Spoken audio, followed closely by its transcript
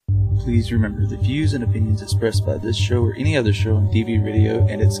please remember the views and opinions expressed by this show or any other show on DV Radio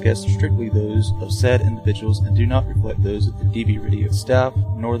and its guests are strictly those of said individuals and do not reflect those of the DV Radio staff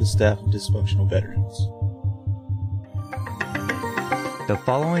nor the staff of Dysfunctional Veterans. The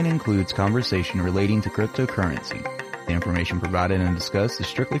following includes conversation relating to cryptocurrency. The information provided and discussed is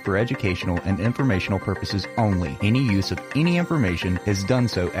strictly for educational and informational purposes only. Any use of any information is done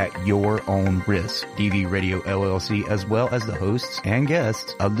so at your own risk. DV Radio LLC, as well as the hosts and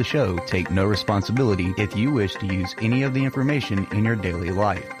guests of the show, take no responsibility if you wish to use any of the information in your daily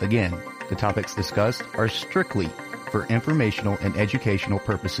life. Again, the topics discussed are strictly for informational and educational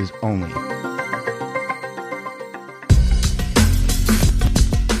purposes only.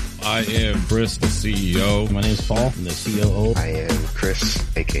 I am Chris, the CEO. My name is Paul, I'm the COO. I am Chris,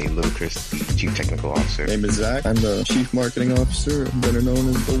 aka Little Chris, the Chief Technical Officer. My name is Zach. I'm the Chief Marketing Officer, better known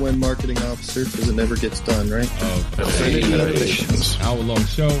as the When Marketing Officer, because it never gets done, right? Affinity Innovations. Hour-long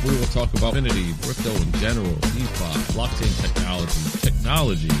show, we will talk about Affinity, crypto in general, DeFi, blockchain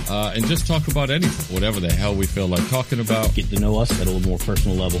technology, and just talk about anything, whatever the hell we feel like talking about. Get to know us at a little more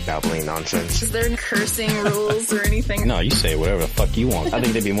personal level. Babbling nonsense. Is there cursing rules or anything? No, you say whatever the fuck you want. I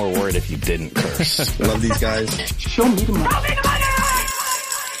think they'd be more worried if you didn't curse. Love these guys. Show me the money.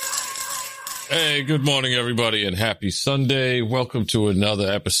 Hey, good morning, everybody, and happy Sunday. Welcome to another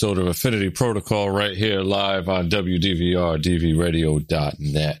episode of Affinity Protocol right here live on WDVR,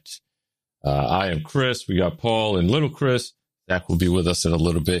 dvradio.net. I am Chris. We got Paul and Little Chris. Zach will be with us in a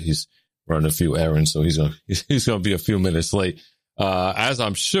little bit. He's running a few errands, so he's gonna be a few minutes late. As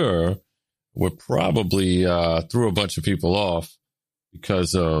I'm sure, we're probably threw a bunch of people off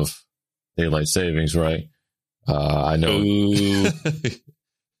because of daylight savings, right? I know.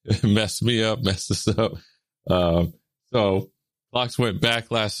 Messed me up, messed us up. So clocks went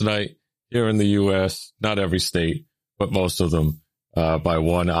back last night here in the U.S., not every state, but most of them, by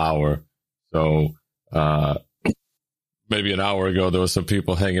 1 hour. So, maybe an hour ago, there was some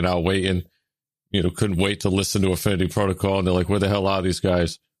people hanging out waiting, couldn't wait to listen to Affinity Protocol. And they're like, where the hell are these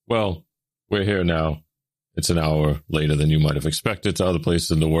guys? Well, we're here now. It's an hour later than you might have expected to other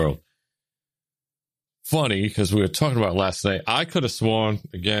places in the world. Funny, because we were talking about last night. I could have sworn,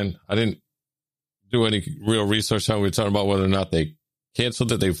 again, I didn't do any real research on. We were talking about whether or not they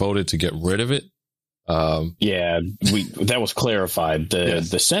canceled it. They voted to get rid of it. That was clarified.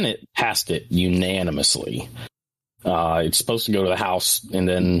 The Senate passed it unanimously. It's supposed to go to the House and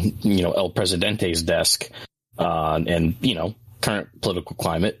then, El Presidente's desk, and, current political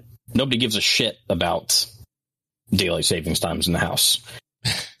climate. Nobody gives a shit about daylight savings times in the House.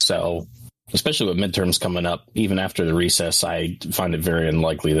 So, especially with midterms coming up, even after the recess, I find it very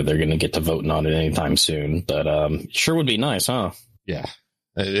unlikely that they're going to get to voting on it anytime soon. But sure would be nice, huh? Yeah,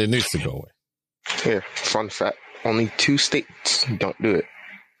 it needs to go away. Here, fun fact, only 2 states don't do it.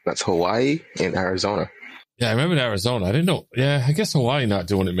 That's Hawaii and Arizona. Yeah, I remember Arizona. I didn't know. Yeah, I guess Hawaii not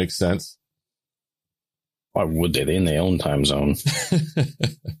doing it makes sense. Why would they? They're in their own time zone.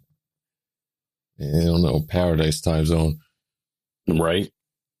 I don't know, paradise time zone. Right.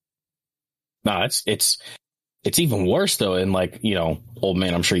 No, it's even worse though. And old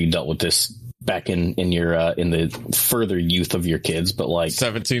man, I'm sure you dealt with this back in your in the further youth of your kids, but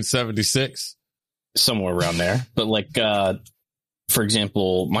 1776, somewhere around there. But for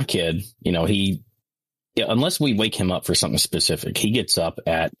example, my kid, unless we wake him up for something specific, he gets up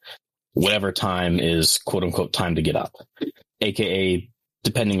at whatever time is quote unquote time to get up, aka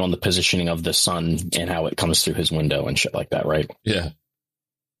depending on the positioning of the sun and how it comes through his window and shit like that, right? Yeah.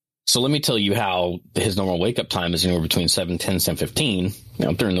 So let me tell you how his normal wake-up time is anywhere between 7:10,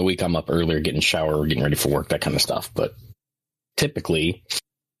 7:15. During the week, I'm up earlier, getting shower, getting ready for work, that kind of stuff. But typically,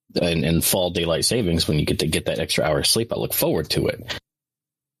 in fall daylight savings, when you get to get that extra hour of sleep, I look forward to it.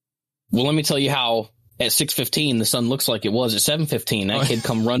 Well, let me tell you how at 6:15, the sun looks like it was at 7:15. That kid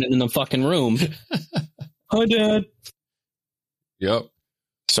come running in the fucking room. Hi, Dad. Yep.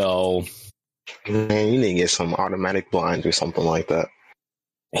 So, Man, you need to get some automatic blinds or something like that.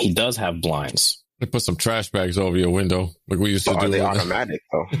 He does have blinds. They put some trash bags over your window like we used to do. Are they automatic,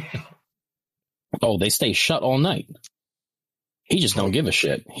 though? Oh, they stay shut all night. He just don't give a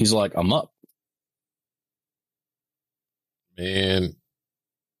shit. He's like, I'm up. Man,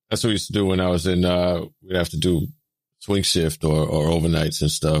 that's what we used to do when I was in, we'd have to do swing shift or overnights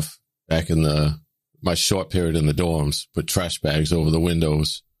and stuff back in my short period in the dorms, put trash bags over the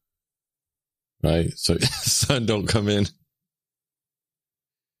windows, right? So the sun don't come in.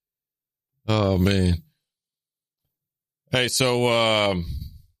 Oh, man. Hey, so,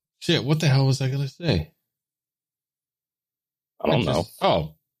 shit, what the hell was I going to say? I don't know.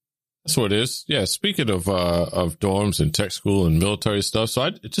 Oh, That's what it is. Yeah. Speaking of dorms and tech school and military stuff, so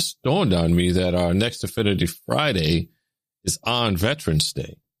it just dawned on me that our next Affinity Friday is on Veterans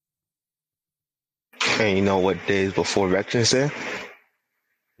Day. And you know what day is before Veterans Day?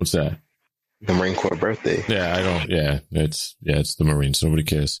 What's that? The Marine Corps birthday. Yeah, I don't. Yeah, it's the Marines. Nobody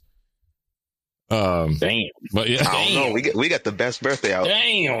cares. Damn. But yeah, I don't know. We got the best birthday out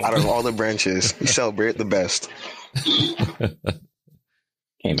of all the branches. We celebrate the best.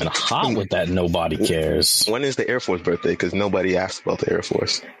 Came in hot with that. Nobody cares. When is the Air Force birthday? Because nobody asked about the Air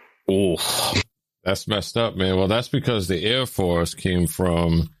Force. Ooh, that's messed up, man. Well, that's because the Air Force came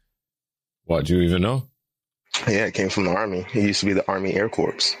from what? Do you even know? Yeah, it came from the Army. It used to be the Army Air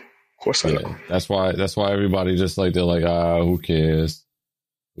Corps. Of course, I know. That's why everybody just like they're like, who cares?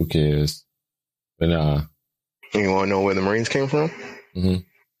 Who cares? But nah. You want to know where the Marines came from?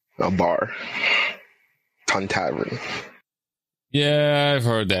 Mm-hmm. A bar, Ton Tavern. Yeah, I've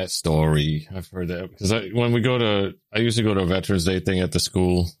heard that story. I've heard that because I usually go to a Veterans Day thing at the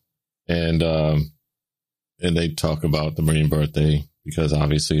school, and they talk about the Marine birthday because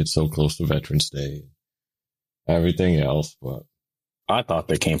obviously it's so close to Veterans Day, everything else. But I thought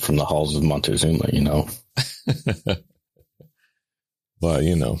they came from the halls of Montezuma, you know. But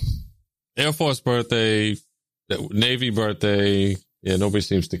Air Force birthday, Navy birthday. Yeah, nobody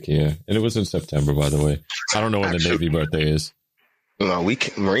seems to care, and it was in September, by the way. I don't know when the Navy birthday is. No,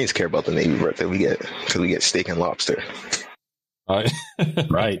 Marines care about the Navy birthday. We get steak and lobster.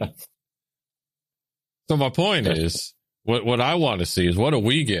 Right. So my point is, what I want to see is what do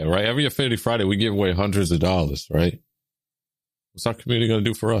we get, right? Every Affinity Friday, we give away hundreds of dollars, right? What's our community going to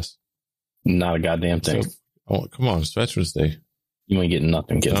do for us? Not a goddamn thing. So, come on, it's Veterans Day. You ain't getting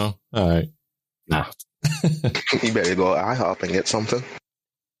nothing, kid. No? All right. Nah. You better go IHOP and get something.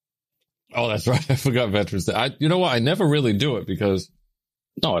 Oh, that's right. I forgot Veterans Day. You know what? I never really do it because...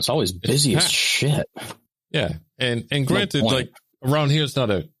 No, it's always busy as shit. Yeah. And granted, like, around here it's not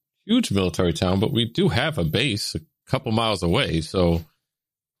a huge military town, but we do have a base a couple miles away. So,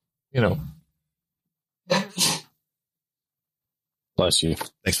 Bless you.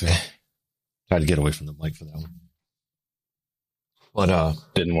 Thanks, man. Tried to get away from the mic for that one. But,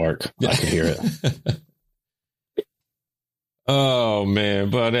 didn't work. Yeah. I could hear it. Oh man,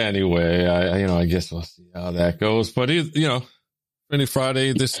 but anyway, I guess we'll see how that goes. But Friendly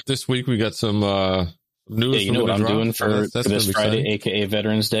Friday this week we got some news. Hey, you know what I'm doing for this Friday, aka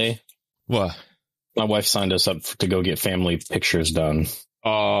Veterans Day? What? My wife signed us up to go get family pictures done.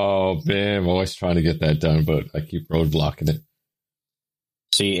 Oh man, I'm always trying to get that done, but I keep roadblocking it.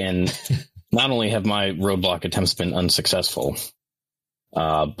 See, and not only have my roadblock attempts been unsuccessful,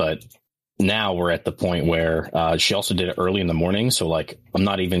 but now we're at the point where she also did it early in the morning. So like, I'm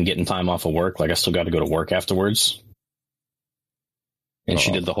not even getting time off of work. Like I still got to go to work afterwards. And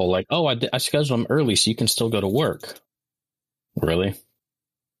she did the whole like, I scheduled them early so you can still go to work. Really?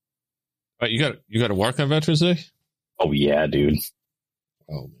 Right, you got to work on Veterans Day? Oh yeah, dude.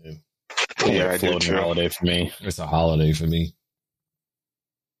 Oh man. Yeah, floating holiday for me. It's a holiday for me.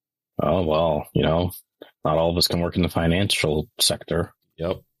 Oh well, not all of us can work in the financial sector.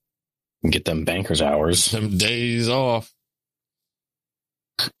 Yep. And get them banker's hours. Some days off.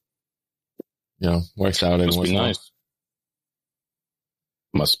 Works out Must be nice.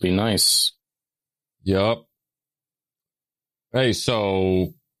 Must be nice. Yep. Hey,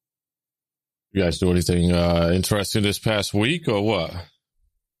 so you guys do anything interesting this past week or what?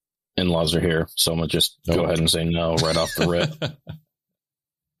 In-laws are here, so I'm going to just go ahead and say no right off the rip.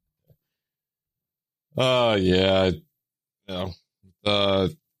 Yeah.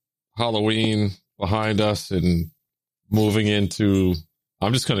 Halloween behind us and moving into,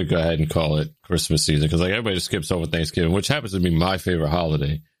 I'm just going to go ahead and call it Christmas season because like everybody just skips over Thanksgiving, which happens to be my favorite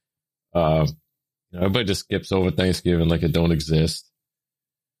holiday. Everybody just skips over Thanksgiving like it don't exist.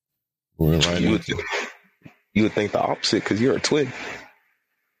 You would think the opposite because you're a twin.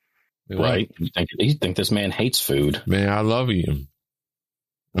 Right. You think this man hates food. Man, I love eating.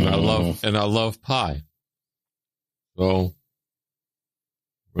 And I love pie. So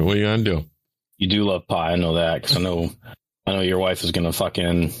what are you gonna do? You do love pie. I know that because I know your wife is gonna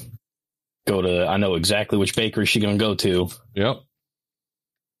fucking go to. I know exactly which bakery she's gonna go to. Yep.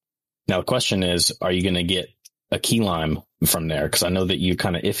 Now the question is, are you gonna get a key lime from there? Because I know that you're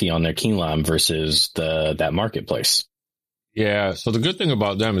kind of iffy on their key lime versus that marketplace. Yeah. So the good thing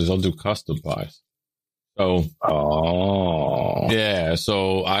about them is they'll do custom pies. So. Oh. Yeah.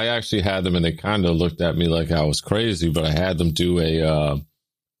 So I actually had them, and they kind of looked at me like I was crazy, but I had them do a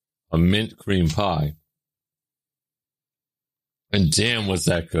mint cream pie. And damn, was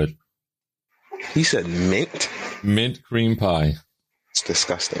that good. He said mint? Mint cream pie. It's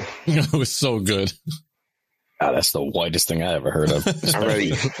disgusting. It was so good. God, that's the whitest thing I ever heard of.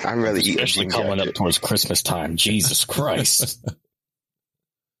 I'm really eat Especially coming up towards Christmas time. Jesus Christ.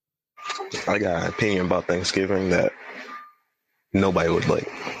 I got an opinion about Thanksgiving that nobody would like.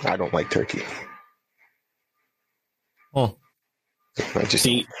 I don't like turkey. Oh, I just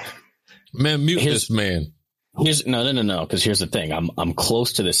See, man, mute this man. No. Because here's the thing. I'm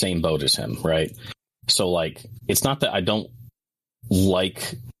close to the same boat as him, right? So like, it's not that I don't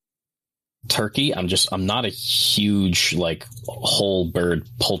like turkey. I'm not a huge like whole bird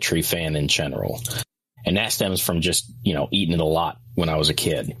poultry fan in general, and that stems from just eating it a lot when I was a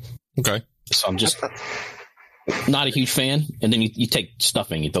kid. Okay, so I'm just not a huge fan. And then you take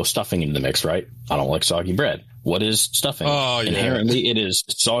stuffing, you throw stuffing into the mix, right? I don't like soggy bread. What is stuffing? Oh, yeah. Inherently, it is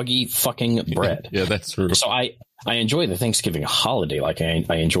soggy fucking bread. Yeah, that's true. So I enjoy the Thanksgiving holiday. Like I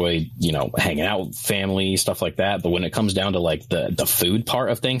enjoy, hanging out with family, stuff like that. But when it comes down to like the food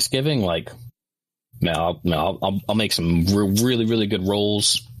part of Thanksgiving, like, man, I'll make some really, really good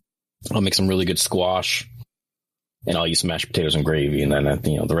rolls. I'll make some really good squash, and I'll use some mashed potatoes and gravy. And then,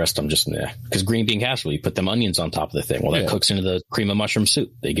 the rest I'm just, because green bean casserole, you put them onions on top of the thing. Well, that cooks into the cream of mushroom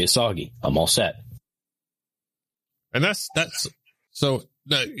soup. They get soggy. I'm all set. And that's so,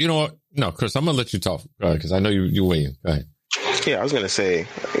 you know what? No, Chris, I'm going to let you talk because I know you weigh in. Go ahead. Yeah, I was going to say,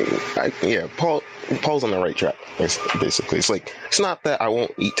 Paul's on the right track, basically. It's like, it's not that I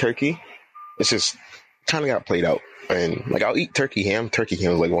won't eat turkey. It's just kind of got played out. And like, I'll eat turkey ham. Turkey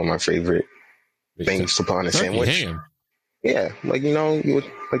ham is like one of my favorite things to put on a sandwich. Ham? Yeah, like, you would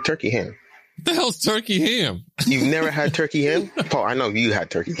like turkey ham. What the hell's turkey ham? You've never had turkey ham? Paul, I know you had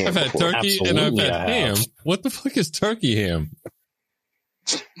turkey ham I've had before. turkey Absolutely, and I've had ham. What the fuck is turkey ham?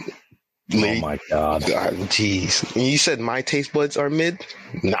 Oh my God. Jeez. And you said my taste buds are mid?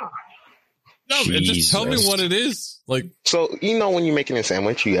 Nah. No, just tell me what it is. Like, so, when you're making a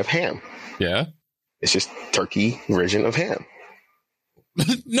sandwich, you have ham. Yeah. It's just turkey version of ham.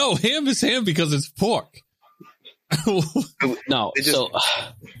 No, ham is ham because it's pork. No, so,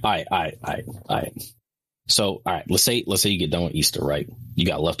 all right. So, all right, let's say you get done with Easter, right? You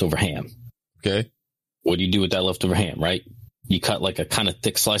got leftover ham. Okay. What do you do with that leftover ham, right? You cut like a kind of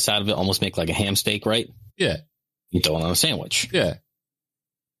thick slice out of it, almost make like a ham steak, right? Yeah. You throw it on a sandwich. Yeah.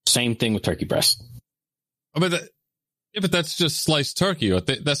 Same thing with turkey breast. But that's just sliced turkey.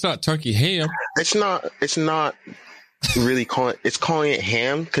 That's not turkey ham. It's not really calling it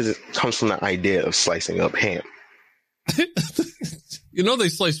ham because it comes from the idea of slicing up ham. They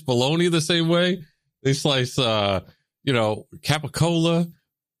slice bologna the same way. They slice, capicola,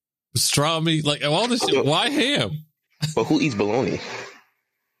 pastrami, like all this shit. Why ham? But who eats bologna?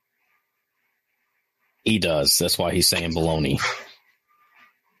 He does. That's why he's saying bologna.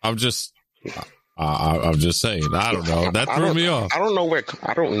 I'm just saying. I don't know. That threw me off. I don't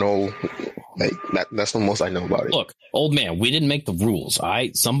know. Like that's the most I know about it. Look, old man, we didn't make the rules.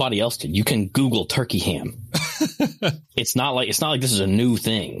 Somebody else did. You can Google turkey ham. It's not like this is a new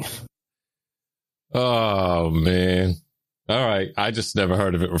thing. Oh man. All right. I just never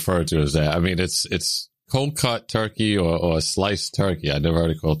heard of it referred to as that. I mean, it's cold cut turkey or sliced turkey. I never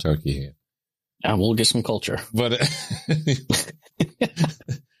heard it called turkey ham. Yeah, we'll get some culture. But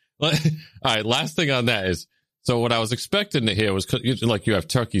all right. Last thing on that is, so what I was expecting to hear was like you have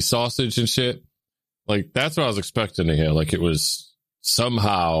turkey sausage and shit. Like that's what I was expecting to hear. Like it was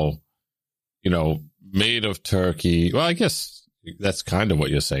somehow, made of turkey. Well, I guess that's kind of what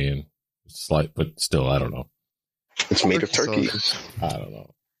you're saying. It's like, but still, I don't know. It's made of turkey. I don't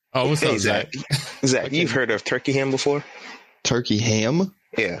know. Oh, what's up, Zach? Zach, you've heard of turkey ham before? Turkey ham?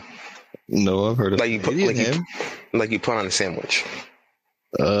 Yeah. No, I've heard of Canadian ham. Like you put on a sandwich.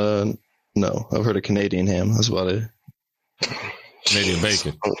 No, I've heard of Canadian ham. That's about it. Canadian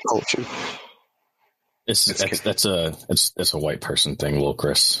bacon. Culture. That's a white person thing, Will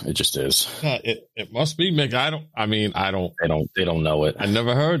Chris. It just is. It must be, Mick. I don't. They don't know it. I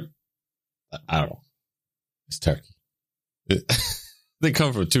never heard. I don't know. It's turkey. They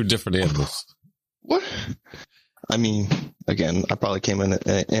come from two different animals. What? I mean, again, I probably came in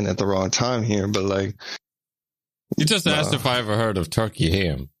at the wrong time here, but like, you just asked if I ever heard of turkey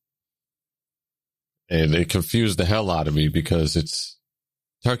ham, and it confused the hell out of me because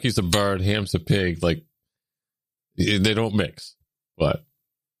turkey's a bird, ham's a pig. Like they don't mix, but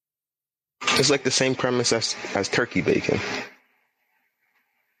it's like the same premise as turkey bacon.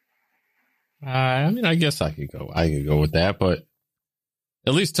 I mean, I guess I could go with that, but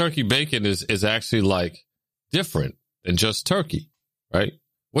at least turkey bacon is actually like different than just turkey, right?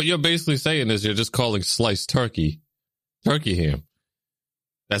 What you're basically saying is you're just calling sliced turkey ham.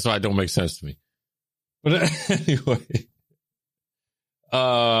 That's why it don't make sense to me. But anyway,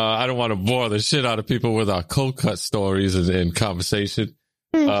 I don't want to bore the shit out of people with our cold cut stories and conversation.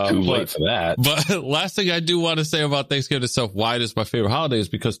 Too late for that. But last thing I do want to say about Thanksgiving itself, why it is my favorite holiday, is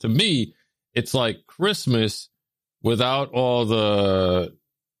because to me, it's like Christmas without all the,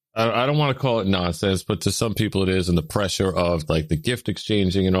 I don't want to call it nonsense, but to some people it is, and the pressure of like the gift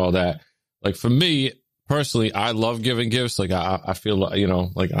exchanging and all that. Like for me personally, I love giving gifts. Like I feel like, you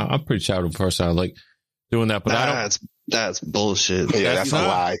know, like I'm a pretty charitable person. I like doing that, but that's bullshit. Yeah, that's a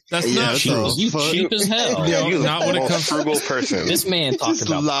lie. That's not true. You cheap as hell. You're not when it comes to frugal person. This man talking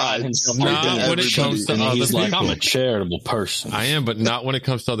about pride himself. Not when it comes to other he's people. like, I'm a charitable person. I am, but not when it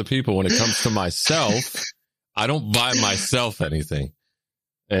comes to other people. When it comes to myself, I don't buy myself anything.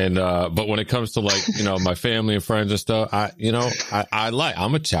 And, but when it comes to like, you know, my family and friends and stuff, I'm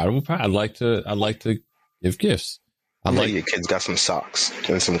a charitable person. I like to give gifts. I like your kids got some socks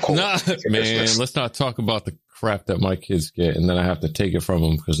and some coal. Nah, man, let's not talk about the crap that my kids get, and then I have to take it from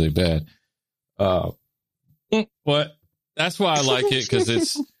them because they're bad. But that's why I like it, because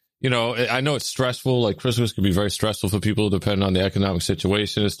it's, you know, I know it's stressful. Like Christmas can be very stressful for people depending on the economic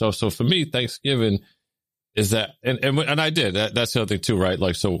situation and stuff. So for me, Thanksgiving is that, and I did that's the other thing too, right?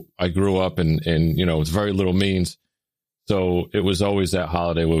 Like, so I grew up and you know, it's very little means. So it was always that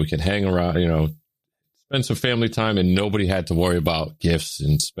holiday where we can hang around, you know, spend some family time, and nobody had to worry about gifts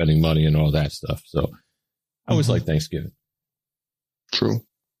and spending money and all that stuff. So I always like Thanksgiving. True.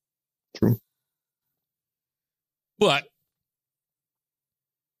 But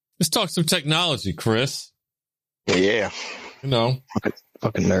let's talk some technology, Chris. Yeah. You know,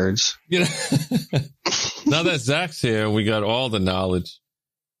 Fucking nerds. you know, now that Zach's here, we got all the knowledge.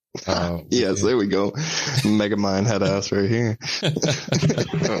 Yes, there we go. Megamind head ass right here.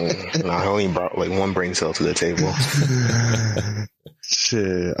 No, I only brought like one brain cell to the table.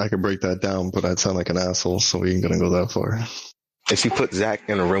 Shit, I could break that down, but I'd sound like an asshole, so we ain't gonna go that far. If you put Zach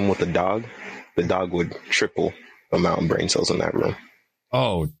in a room with a dog, the dog would triple the amount of brain cells in that room.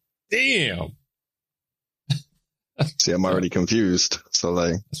 Oh, damn. See, I'm already confused. So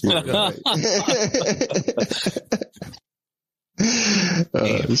like, But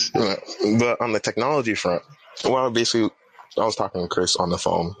on the technology front, well, basically, I was talking to Chris on the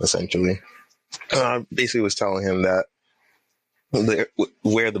phone, essentially. I basically was telling him that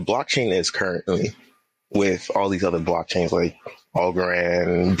where the blockchain is currently, with all these other blockchains like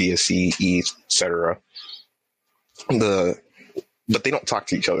Algorand, BSC, ETH, etc., but they don't talk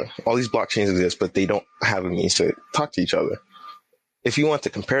to each other. All these blockchains exist, but they don't have a means to talk to each other. If you want to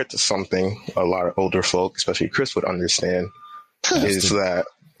compare it to something a lot of older folk, especially Chris, would understand, is that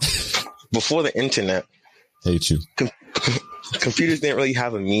before the internet, Hate you. Computers didn't really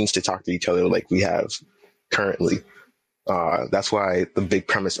have a means to talk to each other like we have currently. That's why the big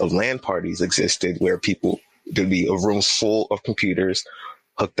premise of LAN parties existed, where there'd be a room full of computers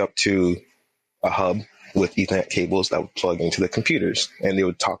hooked up to a hub with Ethernet cables that would plug into the computers, and they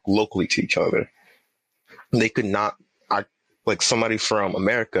would talk locally to each other. They could not, like somebody from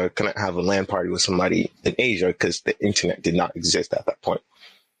America couldn't have a LAN party with somebody in Asia because the internet did not exist at that point.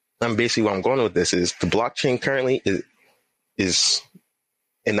 And basically where I'm going with this is the blockchain currently is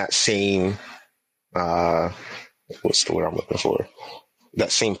in that same, what's the word I'm looking for?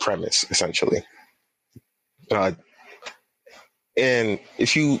 That same premise, essentially. And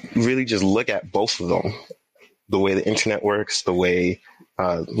if you really just look at both of them, the way the internet works, the way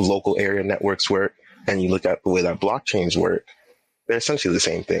local area networks work, and you look at the way that blockchains work, they're essentially the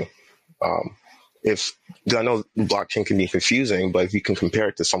same thing. I know blockchain can be confusing, but if you can compare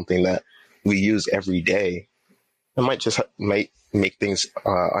it to something that we use every day, it might make things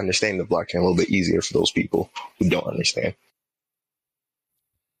understanding the blockchain a little bit easier for those people who don't understand.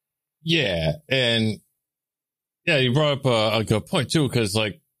 Yeah, and yeah, you brought up a good point too, because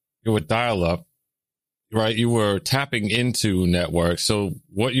like with dial-up, right, you were tapping into networks. So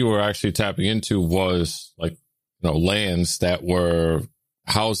what you were actually tapping into was like, you know, LANs that were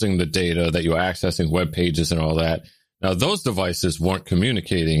housing the data that you were accessing, web pages and all that. Now those devices weren't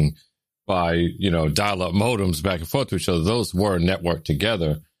communicating by, you know, dial-up modems back and forth to each other. Those were networked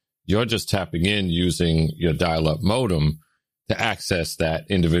together. You're just tapping in using your dial-up modem to access that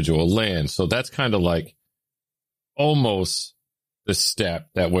individual LAN. So that's kind of like almost the step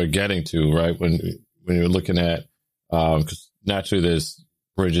that we're getting to, right? When you're looking at, because naturally there's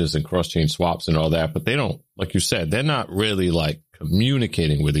bridges and cross-chain swaps and all that, but they don't, like you said, they're not really like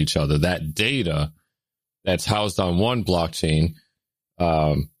communicating with each other. That data that's housed on one blockchain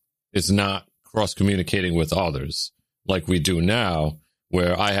is not cross-communicating with others like we do now,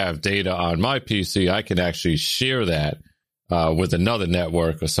 where I have data on my PC. I can actually share that with another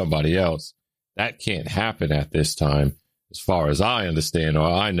network or somebody else. That can't happen at this time. as far as I understand, or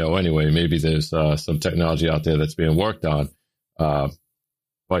I know anyway. Maybe there's some technology out there that's being worked on.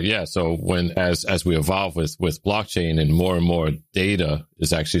 But yeah, so as we evolve with blockchain and more data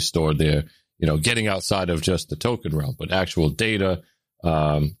is actually stored there, getting outside of just the token realm, but actual data,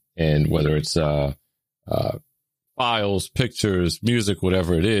 and whether it's files, pictures, music,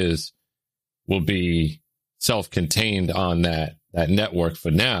 whatever it is, will be self-contained on that network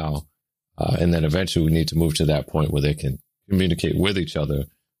for now. And then eventually we need to move to that point where they can communicate with each other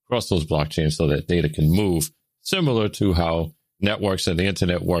across those blockchains so that data can move, similar to how networks and the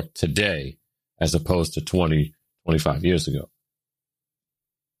internet work today, as opposed to 20, 25 years ago.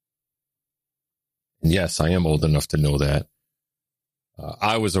 And yes, I am old enough to know that.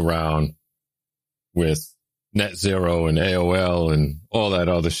 I was around with Net Zero and AOL and all that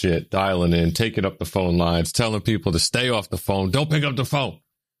other shit, dialing in, taking up the phone lines, telling people to stay off the phone. Don't pick up the phone.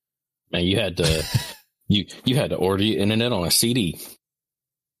 Man, you had to you had to order your internet on a CD.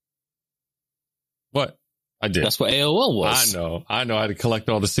 What? I did. That's what AOL was. I know. I had to collect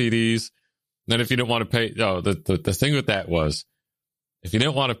all the CDs. Then if you didn't want to pay, the thing with that was, if you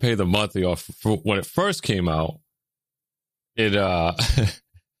didn't want to pay the monthly, or when it first came out, it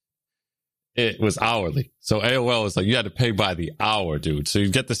it was hourly. So AOL was like, you had to pay by the hour, dude. So you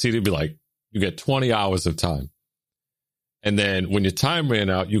get the CD, be like, you get 20 hours of time. And then when your time ran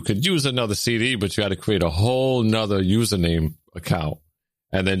out, you could use another CD, but you had to create a whole nother username account.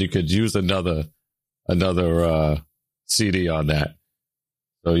 And then you could use another CD on that.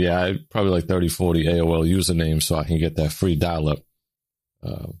 So yeah, I probably like 30, 40 AOL usernames so I can get that free dial-up.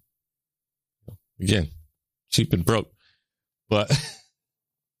 Again, cheap and broke. But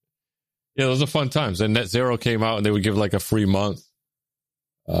yeah, those are fun times. And Net Zero came out and they would give like a free month,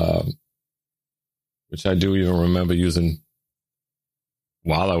 which I do even remember using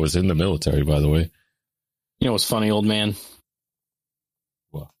while I was in the military, by the way. You know what's funny, old man?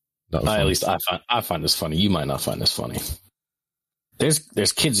 Well, at least I find this funny. You might not find this funny.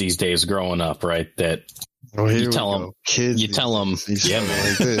 There's kids these days growing up, right? That you tell them, yeah, man,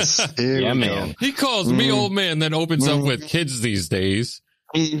 like this. Yeah, man. He calls me old man, then opens up with kids these days.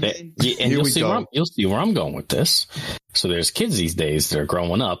 And you'll see where I'm going with this. So there's kids these days that are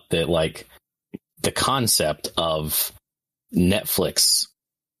growing up that like the concept of Netflix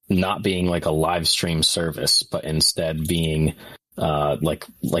not being like a live stream service, but instead being like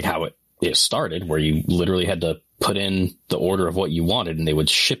how it started, where you literally had to put in the order of what you wanted and they would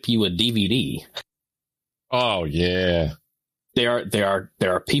ship you a DVD. Oh yeah. There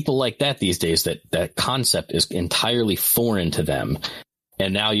are people like that these days that concept is entirely foreign to them.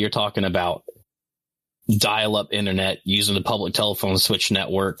 And now you're talking about dial-up internet, using the public telephone switch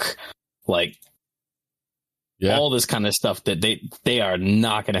network, like all this kind of stuff that they are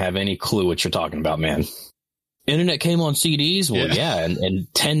not going to have any clue what you're talking about, man. Internet came on CDs? Well, yeah. And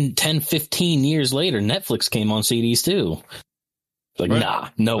 10, 15 years later, Netflix came on CDs too. Like, right. Nah,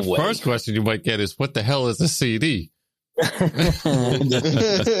 no way. First question you might get is, what the hell is a CD? I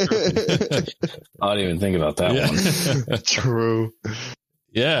didn't even think about that one. True.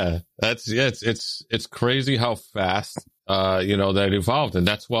 Yeah, it's crazy how fast, that evolved. And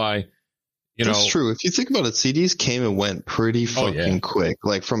that's why, That's true. If you think about it, CDs came and went pretty fucking quick.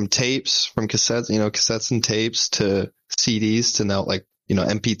 Like from tapes, from cassettes, cassettes and tapes to CDs to now like,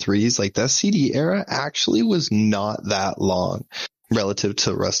 MP3s. Like that CD era actually was not that long relative to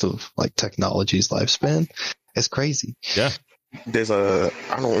the rest of like technology's lifespan. It's crazy. Yeah. There's I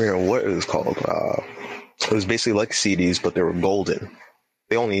don't remember what it was called. It was basically like CDs, but they were golden.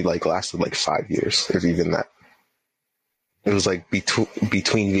 They only like lasted like 5 years, if even that. It was like between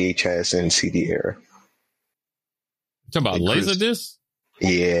VHS and CD era. You talking about Laserdisc?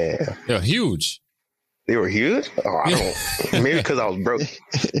 Yeah. They're huge. They were huge? Oh, I don't. Maybe because I was broke.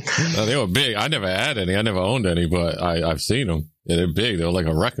 No, they were big. I never had any. I never owned any, but I've seen them. Yeah, they're big. They're like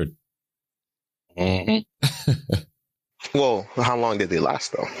a record. Mm-hmm. Well, how long did they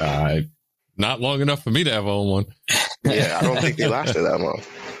last, though? Not long enough for me to ever own one. Yeah, I don't think they lasted that long.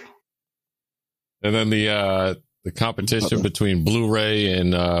 And then the competition between Blu-ray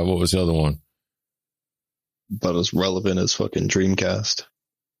and what was the other one? About as relevant as fucking Dreamcast.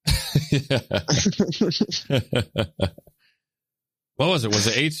 What was it? Was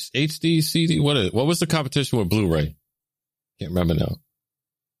it HD, CD? What was the competition with Blu-ray? Can't remember now.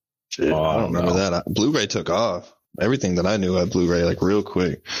 Shit, I don't remember that. Blu-ray took off. Everything that I knew had Blu-ray like real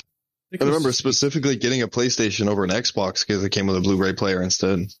quick. I remember specifically getting a PlayStation over an Xbox because it came with a Blu-ray player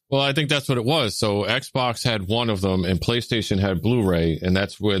instead. Well, I think that's what it was. So Xbox had one of them and PlayStation had Blu-ray, and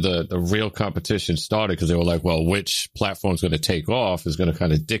that's where the real competition started, because they were like, well, which platform's going to take off is going to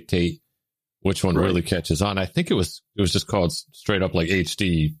kind of dictate which one really catches on. I think it was just called straight up like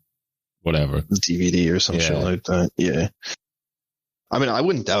HD, whatever. DVD or some shit like that. Yeah. I mean, I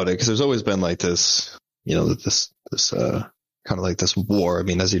wouldn't doubt it because there's always been like this, you know, this kind of like this war. I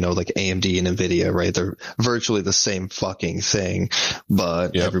mean, as you know, like AMD and Nvidia, right? They're virtually the same fucking thing,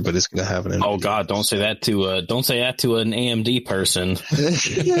 but everybody's going to have an NVIDIA. Oh God, don't say that to an AMD person.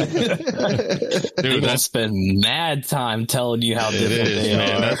 Dude, they'll spend mad time telling you how different they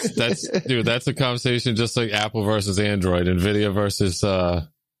are. That's a conversation just like Apple versus Android, Nvidia versus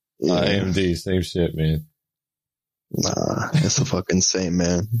AMD, same shit, man. Nah, it's the fucking same,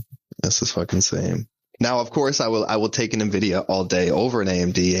 man. It's the fucking same. Now, of course, I will take an Nvidia all day over an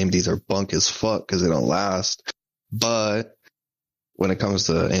AMD. AMDs are bunk as fuck because they don't last. But when it comes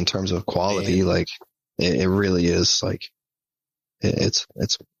to in terms of quality, like it really is like it's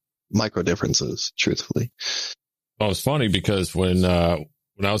micro differences, truthfully. Well, it's funny because when I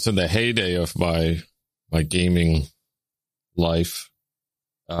was in the heyday of my gaming life,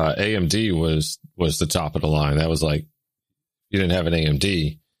 AMD was the top of the line. That was like, you didn't have an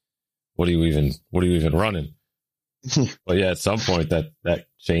AMD. What are you even running? But yeah, at some point that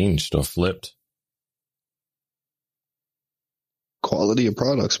changed or flipped. Quality of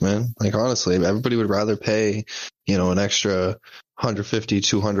products, man. Like honestly, everybody would rather pay, you know, an extra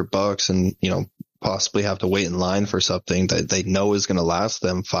 $150-$200 and, you know, possibly have to wait in line for something that they know is going to last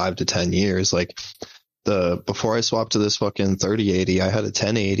them 5 to 10 years. Like before I swapped to this fucking 3080, I had a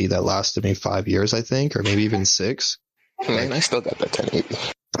 1080 that lasted me 5 years, I think, or maybe even 6. Man, I still got that 1080.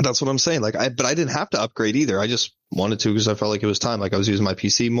 That's what I'm saying. Like but I didn't have to upgrade either. I just wanted to because I felt like it was time. Like I was using my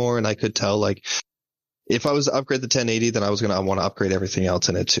PC more and I could tell like if I was to upgrade the 1080, then I want to upgrade everything else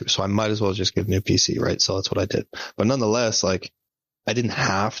in it too. So I might as well just get a new PC, right? So that's what I did. But nonetheless, like I didn't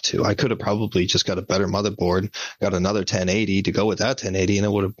have to. I could have probably just got a better motherboard, got another 1080 to go with that 1080 and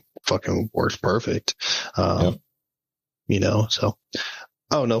it would have fucking worked perfect. You know, so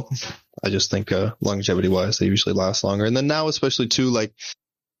I don't know. I just think longevity wise, they usually last longer. And then now, especially too, like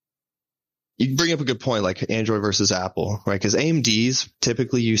you bring up a good point, like Android versus Apple, right? Because AMDs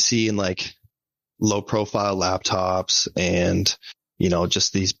typically you see in like low profile laptops and, you know,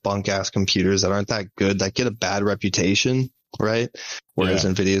 just these bunk ass computers that aren't that good, that get a bad reputation, right? Whereas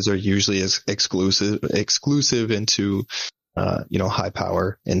NVIDIAs are usually exclusive into, you know, high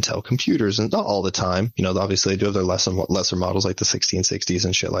power Intel computers, and not all the time. You know, obviously they do have their lesser models like the 1660s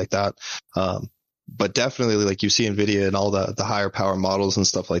and shit like that. But definitely, like you see NVIDIA and all the higher power models and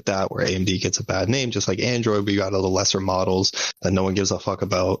stuff like that, where AMD gets a bad name, just like Android, we got all the lesser models that no one gives a fuck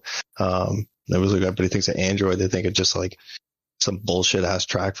about. There was like everybody thinks of Android, they think it's just like some bullshit ass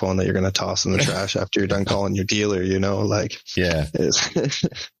track phone that you're going to toss in the trash after you're done calling your dealer, you know, like. Yeah.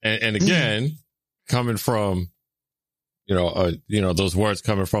 and again, coming from, you know, those words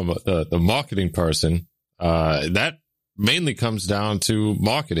coming from the marketing person, that mainly comes down to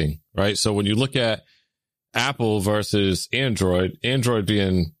marketing, right? So when you look at Apple versus Android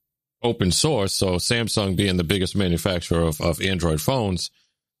being open source, so Samsung being the biggest manufacturer of Android phones,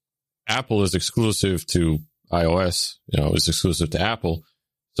 Apple is exclusive to iOS, you know, is exclusive to Apple.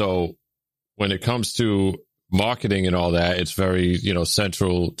 So when it comes to marketing and all that, it's very, you know,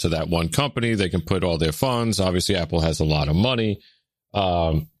 central to that one company. They can put all their funds. Obviously, Apple has a lot of money.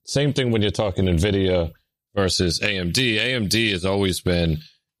 Same thing when you're talking NVIDIA versus AMD. AMD has always been,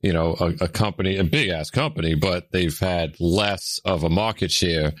 you know, a company, a big ass company, but they've had less of a market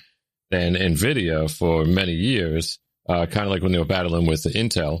share than NVIDIA for many years. Kind of like when they were battling with the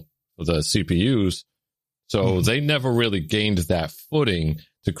Intel, the CPUs. So they never really gained that footing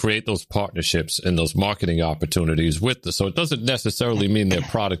to create those partnerships and those marketing opportunities so it doesn't necessarily mean their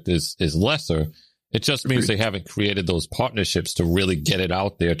product is lesser. It just means they haven't created those partnerships to really get it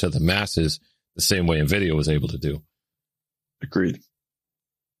out there to the masses the same way NVIDIA was able to do. Agreed.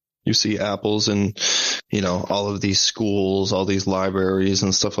 You see Apples and, you know, all of these schools, all these libraries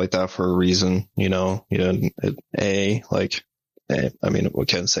and stuff like that for a reason, you know, I mean, we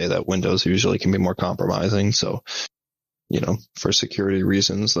can say that Windows usually can be more compromising. So, you know, for security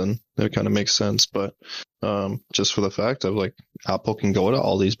reasons, then it kind of makes sense. But just for the fact of like Apple can go to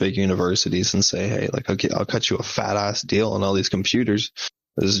all these big universities and say, hey, like I'll cut you a fat ass deal on all these computers.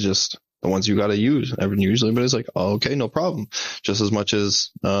 This is just the ones you got to use. Usually, but it's like, oh, okay, no problem. Just as much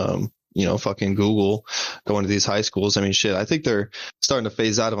as, you know, fucking Google going to these high schools. I mean, shit, I think they're starting to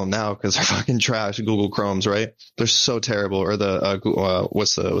phase out of them now because they're fucking trash. Google Chromes, right? They're so terrible. Or the,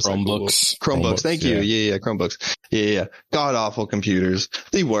 what's Chromebooks. Chromebooks. Thank you. Yeah. Chromebooks. Yeah. God awful computers.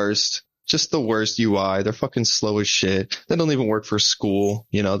 The worst. Just the worst UI. They're fucking slow as shit. They don't even work for school.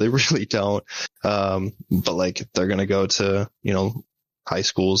 You know, they really don't. But like they're going to go to, you know, high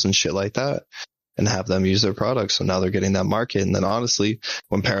schools and shit like that and have them use their products. So now they're getting that market. And then honestly,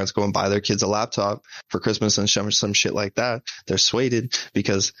 when parents go and buy their kids a laptop for Christmas and some shit like that, they're swayed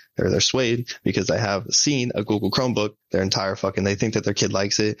because they have seen a Google Chromebook their entire fucking, they think that their kid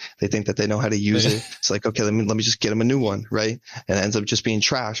likes it. They think that they know how to use it. It's like, okay, let me just get them a new one. Right. And it ends up just being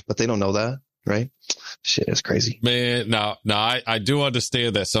trash, but they don't know that. Right. Shit is crazy, man. Now I do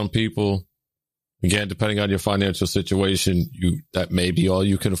understand that some people, again, depending on your financial situation, that may be all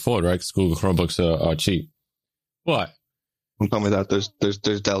you can afford, right? Because Google Chromebooks are cheap. But don't tell me that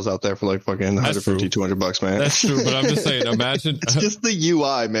there's Dells out there for like fucking $150, $200, man. That's true, but I'm just saying, imagine it's just the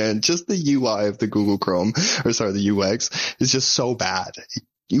UI, man. Just the UI of the Google Chrome, the UX is just so bad.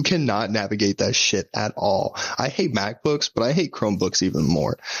 You cannot navigate that shit at all. I hate MacBooks, but I hate Chromebooks even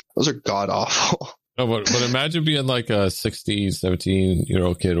more. Those are god awful. No, but imagine being like a 16,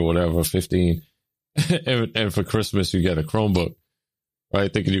 17-year-old kid or whatever, 15. and for Christmas, you get a Chromebook,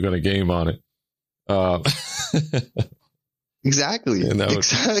 right? Thinking you're going to game on it. Exactly. And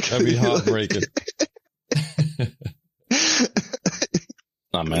that'd be heartbreaking.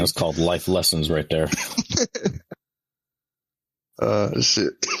 Oh, man, it's called life lessons right there.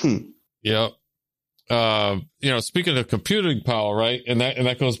 Shit. Yep. Speaking of computing power, right? And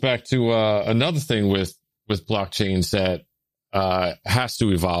that goes back to another thing with blockchains that has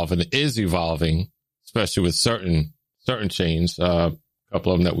to evolve and is evolving, especially with certain chains. A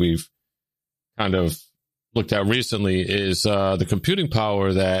couple of them that we've kind of looked at recently is the computing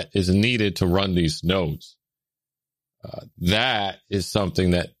power that is needed to run these nodes. That is something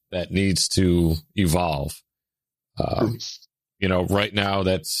that needs to evolve. Right now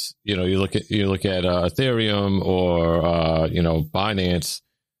that's, you look at Ethereum or, Binance,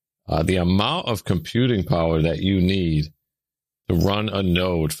 the amount of computing power that you need to run a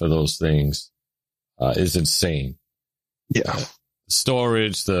node for those things, is insane. Yeah.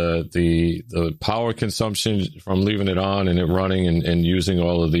 Storage, the power consumption from leaving it on and it running and using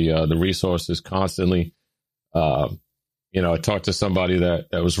all of the resources constantly. I talked to somebody that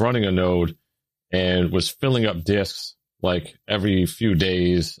was running a node and was filling up disks like every few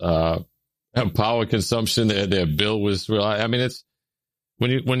days. Power consumption, their bill was real. I mean, it's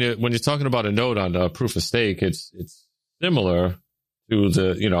when you're talking about a node on proof of stake, it's similar to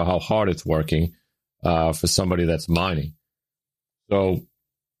the, how hard it's working, for somebody that's mining. So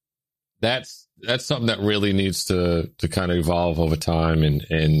that's something that really needs to kind of evolve over time.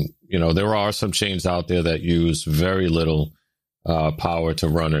 And there are some chains out there that use very little, power to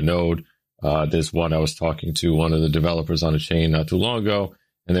run a node. There's one I was talking to one of the developers on a chain not too long ago,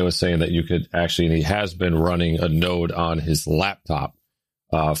 and they were saying that you could actually, and he has been running a node on his laptop,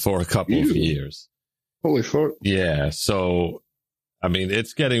 for a couple of years. Holy fuck. Yeah. So, I mean,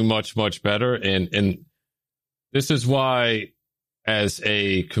 it's getting much, much better. And this is why, as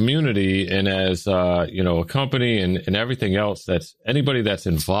a community and as, a company and everything else, that's anybody that's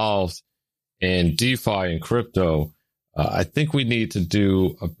involved in DeFi and crypto, I think we need to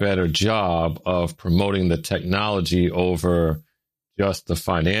do a better job of promoting the technology over just the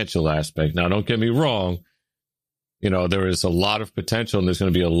financial aspect. Now, don't get me wrong. There is a lot of potential and there's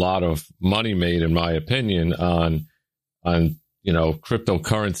going to be a lot of money made, in my opinion, on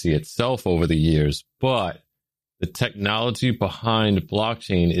cryptocurrency itself over the years. But the technology behind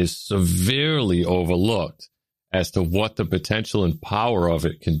blockchain is severely overlooked as to what the potential and power of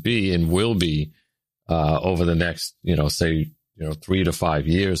it can be and will be over the next, 3 to 5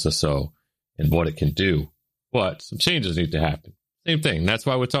 years or so, and what it can do. But some changes need to happen. Same thing. That's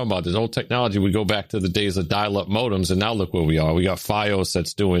why we're talking about this old technology. We go back to the days of dial-up modems, and now look where we are. We got Fios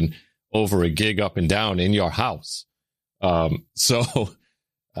that's doing over a gig up and down in your house. So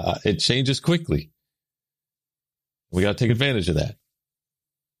it changes quickly. We got to take advantage of that.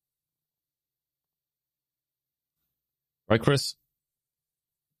 Right, Chris?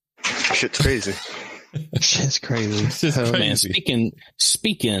 Shit's crazy. Shit's crazy. It's crazy. Man,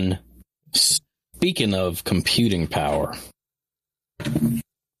 speaking of computing power.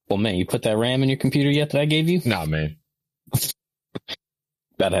 Well, man, you put that RAM in your computer yet that I gave you? Nah, man.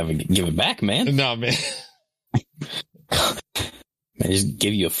 Gotta give it back, man. Nah, man. I just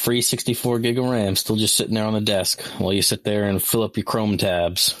give you a free 64 gig of RAM, still just sitting there on the desk while you sit there and fill up your Chrome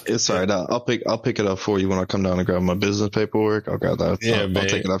tabs. It's all right. I'll pick it up for you when I come down and grab my business paperwork. I'll grab that. Yeah, I'll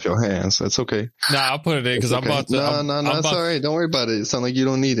take it off your hands. It's okay. Nah, I'll put it in because okay. I'm about to. No, it's all right. Don't worry about it. It sounds like you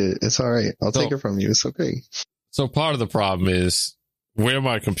don't need it. It's all right. I'll take it from you. It's okay. So part of the problem is where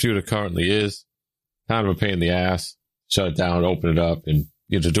my computer currently is, kind of a pain in the ass. Shut it down, open it up, and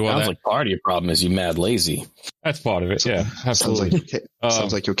to do all that. Sounds like part of your problem is you mad lazy. That's part of it. Yeah, absolutely.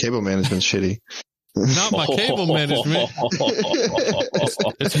 Sounds like your cable management's shitty. Not my cable management.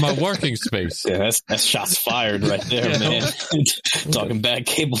 It's my working space. Yeah, that's shots fired right there, man. Talking bad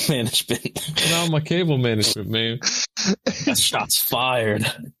cable management. Not my cable management, man. That's shots fired.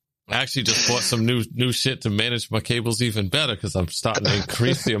 I actually just bought some new shit to manage my cables even better because I'm starting to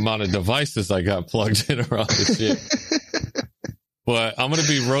increase the amount of devices I got plugged in around this shit. But I'm going to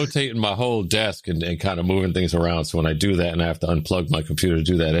be rotating my whole desk and kind of moving things around. So when I do that and I have to unplug my computer to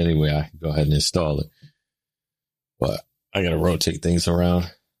do that anyway, I can go ahead and install it. But I got to rotate things around.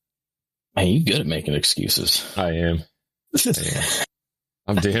 Man, you good at making excuses. I am.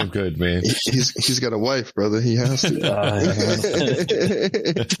 I'm damn good, man. He's got a wife, brother. He has to.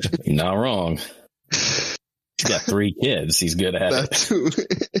 You're not wrong. He's got 3 kids. He's good at it.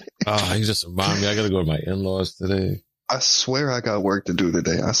 Oh, he just reminded me. I got to go to my in-laws today. I swear I got work to do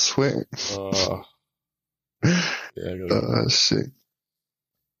today. I swear. Yeah, shit.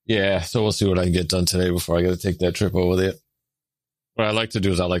 Yeah, so we'll see what I can get done today before I got to take that trip over there. What I like to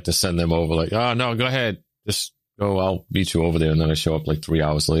do is I like to send them over like, oh, no, go ahead. Just go. I'll meet you over there. And then I show up like 3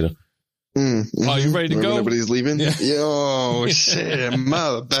 hours later. Mm-hmm. Oh, you ready to go? Everybody's leaving? Yeah. Yo, shit,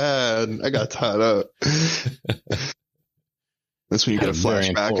 my bad. I got tied up. That's when you get a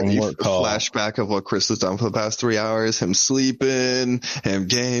flashback of what Chris has done for the past 3 hours. Him sleeping, him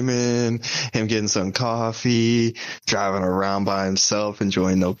gaming, him getting some coffee, driving around by himself,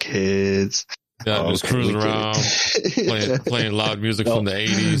 enjoying no kids. Yeah, just cruising around, playing loud music from the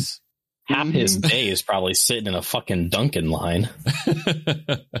 80s. Half his day is probably sitting in a fucking Dunkin' line.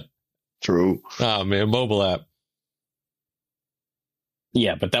 True. Ah, man, mobile app.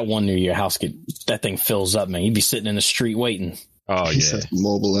 Yeah, but that one near your house, that thing fills up, man. You'd be sitting in the street waiting. Oh, He yeah. said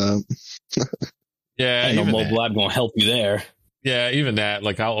mobile app. Yeah, Ain't no even mobile that. app gonna help you there. Yeah, even that.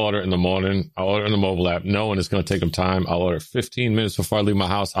 Like, I'll order it in the morning. I'll order it in the mobile app, knowing it's going to take them time. I'll order 15 minutes before I leave my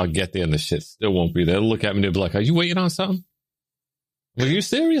house. I'll get there and the shit still won't be there. They'll look at me and they'll be like, are you waiting on something? Are you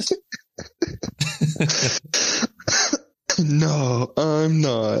serious? No, I'm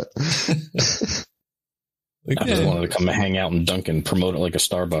not. Like, I just wanted to come and hang out in Dunkin', promote it like a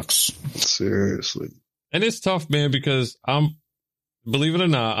Starbucks. Seriously. And it's tough, man, because believe it or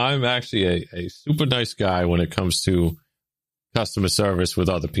not, I'm actually a super nice guy when it comes to customer service with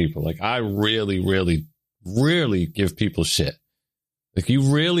other people. Like, I really, really, really give people shit. Like,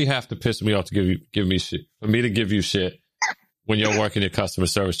 you really have to piss me off to give me shit, for me to give you shit when you're working your customer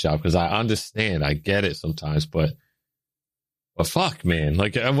service job. Because I understand, I get it sometimes, but fuck, man.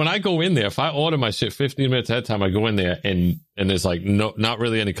 Like, when I go in there, if I order my shit 15 minutes ahead of time, I go in there and there's like not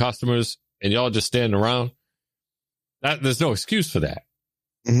really any customers and y'all just standing around. There's no excuse for that.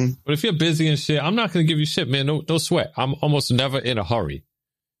 Mm-hmm. But if you're busy and shit, I'm not going to give you shit, man. Don't sweat. I'm almost never in a hurry.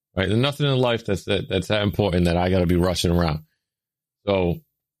 Right? There's nothing in life that's that important that I got to be rushing around. So,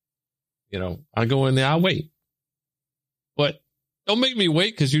 I go in there, I wait. But don't make me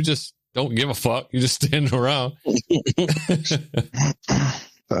wait because you just don't give a fuck. You just standing around.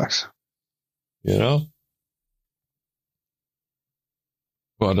 Facts.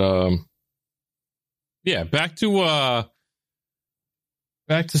 But yeah, back to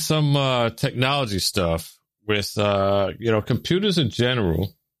some technology stuff with computers in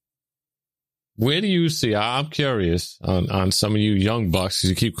general. Where do you see? I'm curious on some of you young bucks, because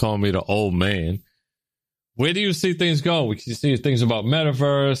you keep calling me the old man. Where do you see things going? We can see things about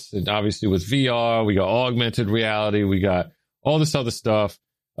metaverse, and obviously with VR, we got augmented reality, we got all this other stuff.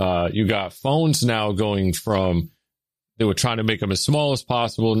 You got phones now going from, they were trying to make them as small as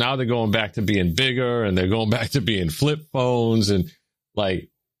possible. Now they're going back to being bigger, and they're going back to being flip phones. And like,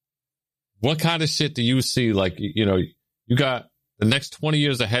 what kind of shit do you see? Like, you got the next 20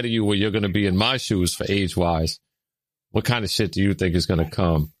 years ahead of you where you're going to be in my shoes for age wise. What kind of shit do you think is going to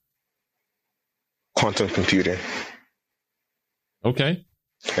come? Quantum computing. Okay.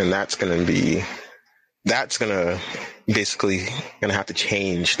 And that's going to basically going to have to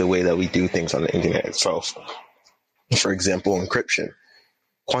change the way that we do things on the internet itself. For example, encryption.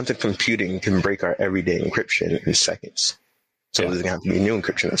 Quantum computing can break our everyday encryption in seconds. So there's going to have to be new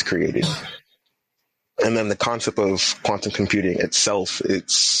encryption that's created. And then the concept of quantum computing itself,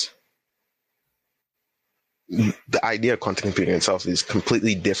 the idea of quantum computing itself is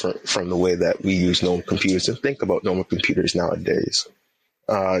completely different from the way that we use normal computers and think about normal computers nowadays.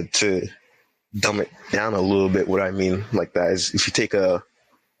 To dumb it down a little bit, what I mean like that is, if you take a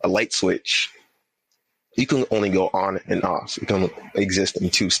light switch, you can only go on and off. It can exist in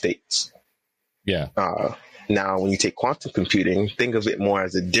 2 states. Yeah. Now, when you take quantum computing, think of it more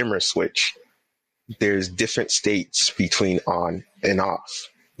as a dimmer switch. There's different states between on and off.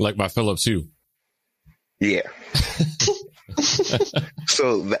 Like my Philips Hue. Yeah.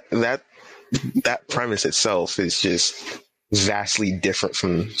 So that premise itself is just vastly different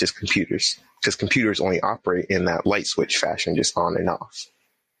from just computers, because computers only operate in that light switch fashion, just on and off.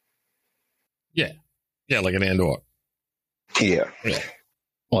 Yeah, like an and/or. Yeah.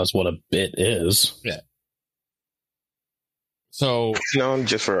 Well, that's what a bit is. Yeah. So,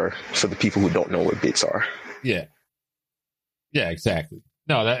 just for the people who don't know what bits are. Yeah, exactly.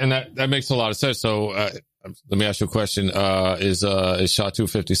 No, that makes a lot of sense. So, let me ask you a question. Is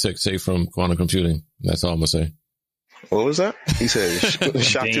SHA-256 safe from quantum computing? That's all I'm gonna say. What was that? He said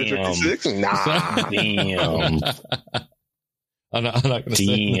SHA-256? Nah. Damn. I'm not gonna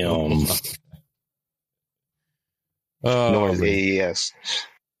say. Damn. No, AES.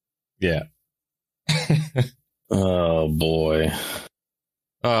 Yeah. Oh boy.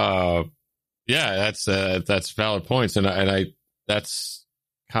 Yeah, that's valid points, and I that's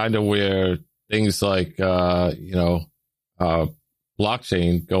kind of where things like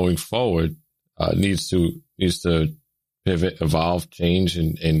blockchain going forward needs to pivot, evolve, change,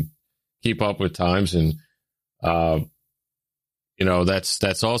 and keep up with times, and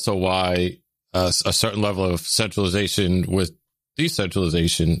that's also why a certain level of centralization with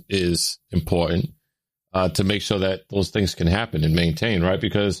decentralization is important. To make sure that those things can happen and maintain, right?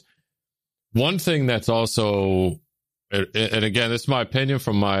 Because one thing that's also, and again, this is my opinion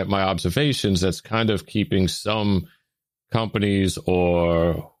from my observations, that's kind of keeping some companies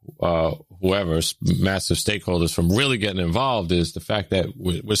or whoever, massive stakeholders, from really getting involved, is the fact that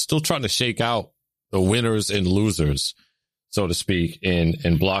we're still trying to shake out the winners and losers, so to speak, in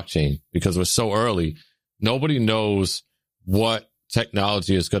blockchain, because we're so early. Nobody knows what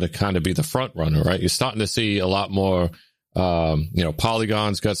technology is going to kind of be the front runner, right? You're starting to see a lot more,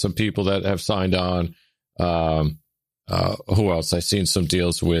 Polygon's got some people that have signed on. Who else? I've seen some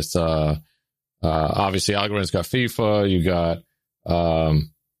deals with, obviously Algorand's got FIFA. You got,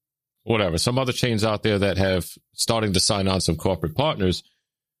 some other chains out there that have starting to sign on some corporate partners.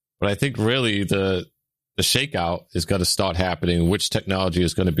 But I think really the shakeout is going to start happening. Which technology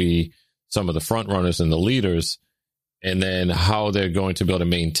is going to be some of the front runners and the leaders, and then how they're going to be able to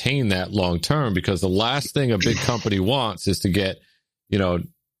maintain that long term, because the last thing a big company wants is to get,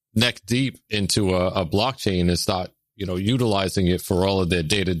 neck deep into a blockchain and start, utilizing it for all of their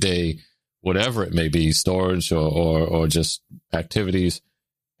day-to-day, whatever it may be, storage or just activities.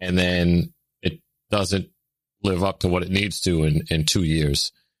 And then it doesn't live up to what it needs to in 2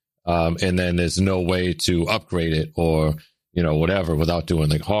 years. And then there's no way to upgrade it or, whatever, without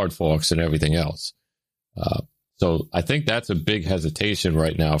doing like hard forks and everything else. So I think that's a big hesitation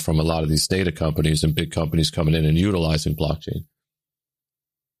right now from a lot of these data companies and big companies coming in and utilizing blockchain.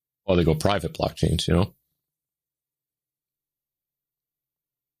 Or they go private blockchains,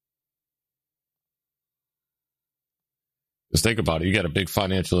 Just think about it. You got a big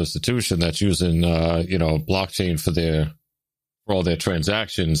financial institution that's using, blockchain for all their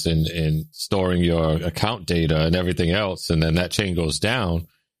transactions and storing your account data and everything else. And then that chain goes down,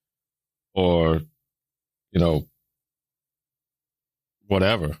 or,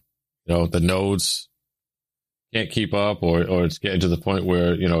 whatever, the nodes can't keep up, or it's getting to the point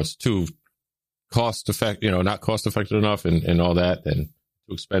where, it's too cost effective, not cost effective enough and all that, and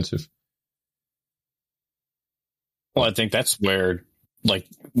too expensive. Well, I think that's where, like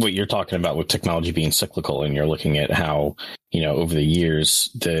what you're talking about with technology being cyclical, and you're looking at how, over the years,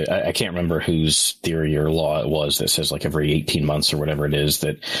 I can't remember whose theory or law it was that says like every 18 months or whatever it is,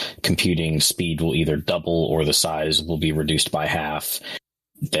 that computing speed will either double or the size will be reduced by half.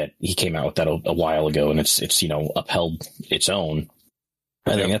 That he came out with that a while ago, and it's upheld its own.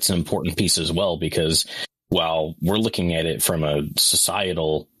 I think that's an important piece as well, because while we're looking at it from a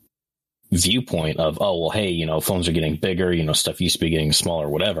societal viewpoint of, phones are getting bigger, stuff used to be getting smaller,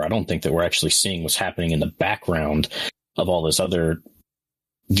 whatever, I don't think that we're actually seeing what's happening in the background of all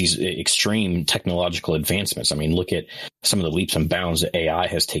these extreme technological advancements. I mean, look at some of the leaps and bounds that AI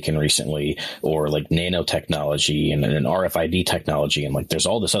has taken recently, or like nanotechnology and RFID technology. And like, there's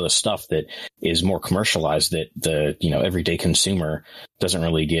all this other stuff that is more commercialized that the, everyday consumer doesn't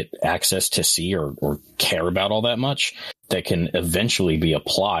really get access to see or care about all that much, that can eventually be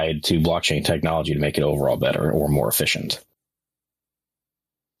applied to blockchain technology to make it overall better or more efficient.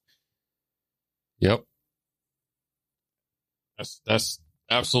 Yep. That's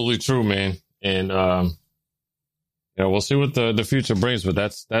absolutely true, man. And, we'll see what the future brings, but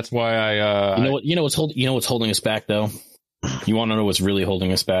that's why I, what's holding us back though? You want to know what's really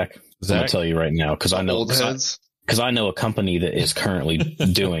holding us back? Zach? I'm going to tell you right now, because I know a company that is currently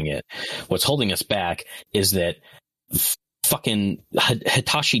doing it. What's holding us back is that fucking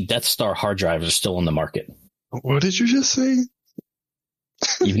Hitachi Death Star hard drives are still on the market. What did you just say?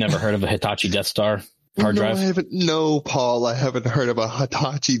 You've never heard of a Hitachi Death Star hard drive? Paul, I haven't heard of a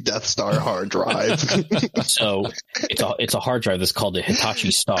Hitachi Death Star hard drive. So it's a hard drive that's called a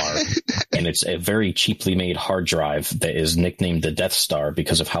Hitachi Star, and it's a very cheaply made hard drive that is nicknamed the Death Star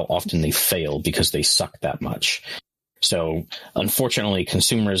because of how often they fail because they suck that much. So unfortunately,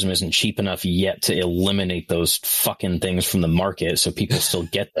 consumerism isn't cheap enough yet to eliminate those fucking things from the market, so people still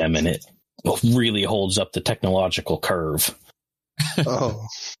get them, and it really holds up the technological curve. Oh,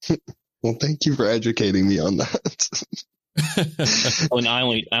 well, thank you for educating me on that. And I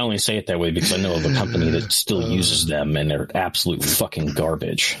only say it that way because I know of a company that still uses them, and they're absolute fucking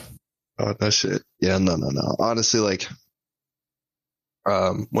garbage. Oh, that shit. Yeah, no. Honestly, like,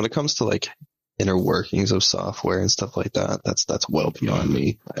 when it comes to like inner workings of software and stuff like that, that's well beyond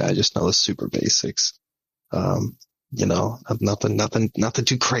me. I just know the super basics. You know, nothing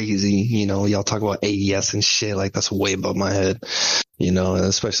too crazy. You know, y'all talk about AES and shit, like that's way above my head. You know, and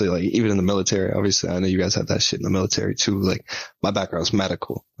especially like even in the military, obviously I know you guys have that shit in the military too. Like my background's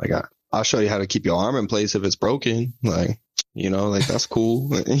medical. Like I'll show you how to keep your arm in place if it's broken. Like, you know, like that's cool.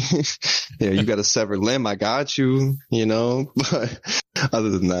 Yeah, you got a severed limb, I got you, you know, but other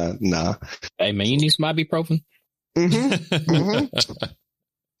than that, nah. Hey man, you need some ibuprofen? Mm-hmm.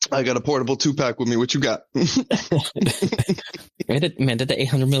 I got a portable 2-pack with me. What you got? Man, did the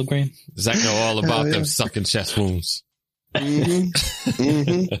 800 milligram? Zach know all about them sucking chest wounds.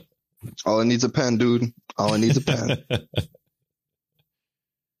 All I need's a pen, dude. All I need's a pen.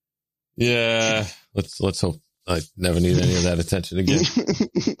 Yeah, let's hope I never need any of that attention again.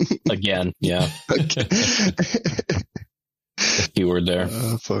 Again, yeah. Keyword there.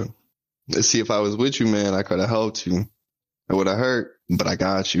 Fuck. Let's see, if I was with you, man, I could have helped you. It would have hurt, but I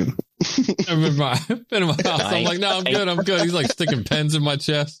got you. I remember I've been in my house. I'm like, no, I'm good. He's like sticking pens in my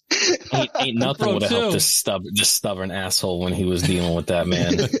chest. Ain't nothing would have helped this stubborn asshole when he was dealing with that,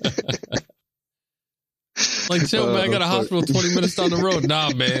 man. Like, chill, man. I got a hospital 20 minutes down the road.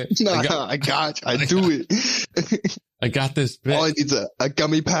 Nah, man. I got you. I do it. I got this bit. All I need is a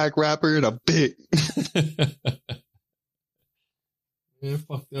gummy pack wrapper and a bit. Man,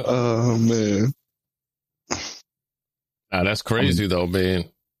 fucked up. Oh, man. Nah, that's crazy though, man.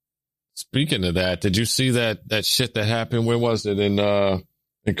 Speaking of that, did you see that shit that happened? Where was it? In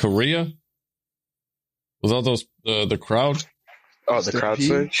Korea? Was all those the crowd? Oh, the crowd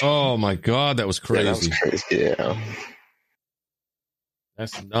surge? Oh my god, that was crazy. Yeah, that was crazy. Yeah.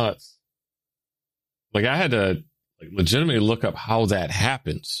 That's nuts. Like I had to legitimately look up how that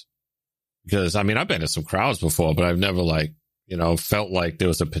happens. Because I mean I've been in some crowds before, but I've never felt like there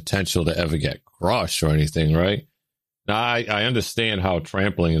was a potential to ever get crushed or anything, right? Now, I understand how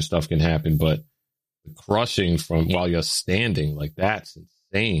trampling and stuff can happen, but the crushing from while you're standing, like that's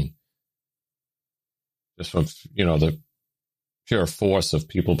insane. Just from, the pure force of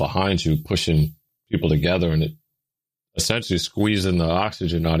people behind you pushing people together and it essentially squeezing the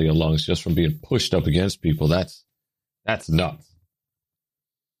oxygen out of your lungs just from being pushed up against people. That's nuts.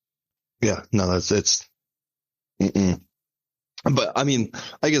 Yeah, no, it's. But I mean,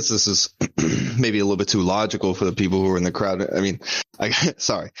 I guess this is maybe a little bit too logical for the people who are in the crowd. I mean,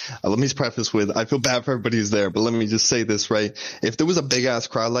 sorry. Let me preface with, I feel bad for everybody who's there, but let me just say this, right? If there was a big ass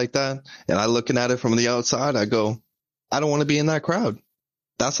crowd like that and I looking at it from the outside, I go, I don't want to be in that crowd.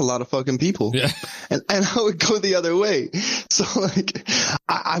 That's a lot of fucking people. Yeah. And I would go the other way. So like,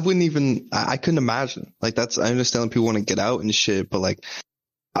 I wouldn't even, I couldn't imagine. Like I understand when people want to get out and shit, but like,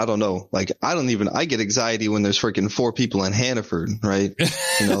 I don't know. Like, I get anxiety when there's freaking 4 people in Hannaford, right?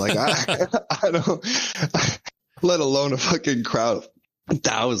 Like I don't, let alone a fucking crowd of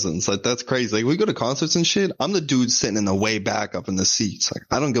thousands. Like, that's crazy. Like, we go to concerts and shit. I'm the dude sitting in the way back up in the seats. Like,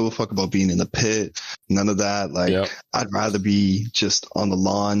 I don't give a fuck about being in the pit. None of that. Like, yep. I'd rather be just on the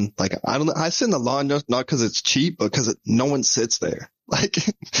lawn. Like, I sit in the lawn not because it's cheap, but because no one sits there. Like,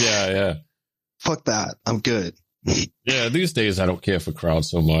 yeah. Fuck that. I'm good. Yeah, these days I don't care for crowds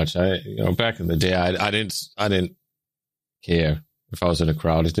so much. Back in the day, I didn't care if I was in a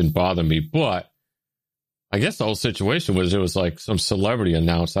crowd. It didn't bother me. But I guess the whole situation was, it was like some celebrity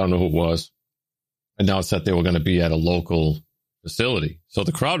announced, I don't know who it was, announced that they were going to be at a local facility. So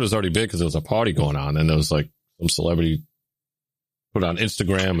the crowd was already big because there was a party going on, and there was like some celebrity put on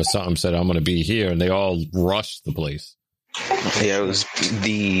Instagram or something, said, I'm going to be here, and they all rushed the place. Yeah,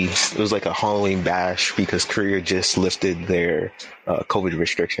 it was like a Halloween bash because Korea just lifted their COVID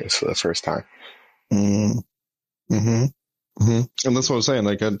restrictions for the first time. And that's what I'm saying.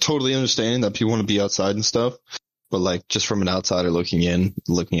 Like, I totally understand that people want to be outside and stuff, but like, just from an outsider looking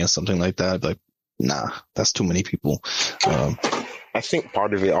at something like that, like, nah, that's too many people. I think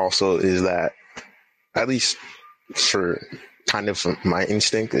part of it also is that at least for kind of my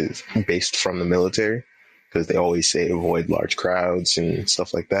instinct is based from the military, because they always say avoid large crowds and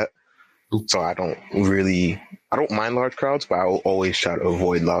stuff like that. So I don't mind large crowds, but I will always try to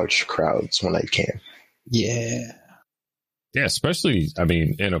avoid large crowds when I can. Yeah. Yeah, especially, I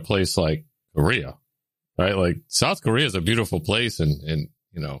mean, in a place like Korea, right? Like South Korea is a beautiful place and,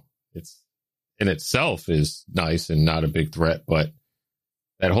 you know, it's in itself is nice and not a big threat, but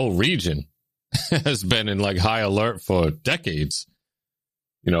that whole region has been in like high alert for decades,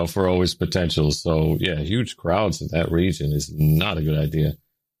 you know, for always potential. So yeah, huge crowds in that region is not a good idea,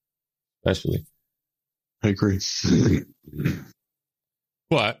 especially. I agree.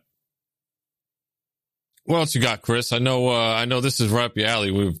 But what else you got, Chris? I know this is right up your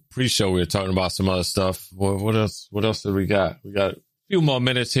alley. Pre-show we were talking about some other stuff. What else did we got? We got a few more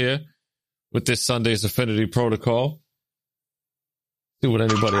minutes here with this Sunday's Affinity Protocol. See what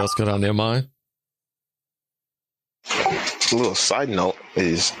anybody else got on their mind. A little side note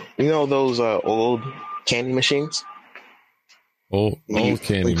is, you know those old candy machines? Old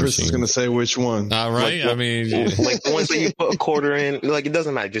candy Chris machine. is going to say which one. All right. Like, I mean, like the ones that you put a quarter in, like it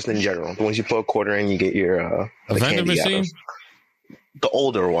doesn't matter, just in general. The ones you put a quarter in, you get your a vending machine? The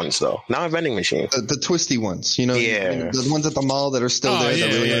older ones, though. Not a vending machine. The twisty ones, you know, yeah. the ones at the mall that are still there. Yeah,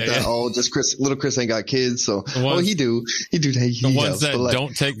 that really yeah, that. Oh, just little Chris ain't got kids, so he do. The ones that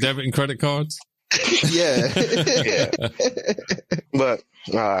don't take debit and credit cards. Yeah. Yeah. But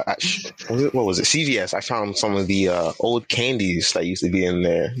what was it? CVS. I found some of the old candies that used to be in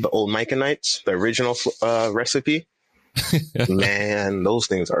there. The old Micanites, the original recipe. Man, those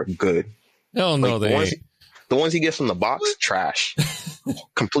things are good. Hell no, they ain't. The ones you get from the box, trash.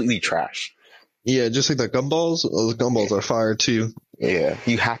 Completely trash. Yeah, just like the gumballs. Those gumballs are fire too. Yeah,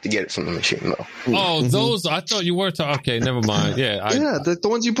 you have to get it from the machine though. Oh, those! I thought you were talking. Okay, never mind. Yeah, the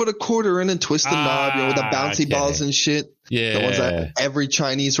ones you put a quarter in and twist the knob, you know, with the bouncy balls and shit. Yeah, the ones that every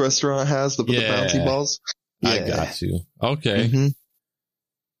Chinese restaurant has, the bouncy balls. Yeah. I got you. Okay. Mm-hmm.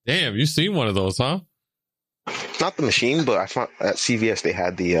 Damn, you seen one of those, huh? Not the machine, but I found at CVS they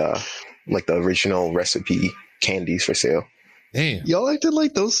had the like the original recipe candies for sale. Damn. Y'all acted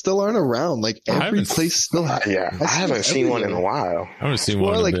like those still aren't around. Like every place still has. Yeah, I haven't seen one in a while. I haven't seen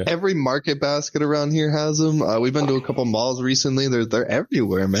one. Like every market basket around here has them. We've been to a couple malls recently. They're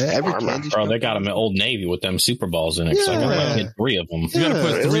everywhere, man. Every candy shop. They got them at Old Navy with them Super Balls in it. Yeah. So I got to get 3 of them. You got to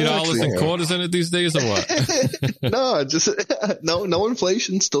put $3 in quarters in it these days, or what? No, just no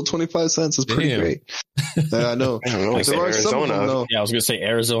inflation. Still 25 cents is pretty great. Yeah, I know. Like there are some. Yeah, I was gonna say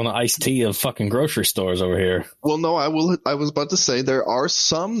Arizona iced tea of fucking grocery stores over here. Well, no, I was about to say there are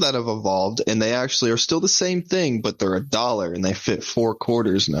some that have evolved, and they actually are still the same thing, but they're $1 and they fit 4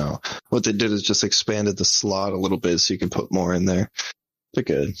 quarters now. What they did is just expanded the slot a little bit so you can put more in there. They're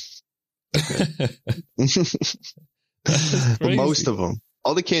good. But most of them.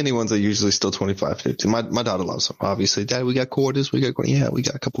 All the candy ones are usually still $25.50. My daughter loves them. Obviously, Dad, we got quarters. Yeah, we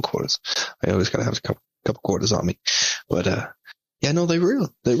got a couple quarters. I always gotta have a couple quarters on me. But yeah, no, they're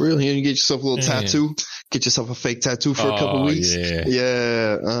real. They're real. You get yourself a little tattoo. Get yourself a fake tattoo for a couple weeks.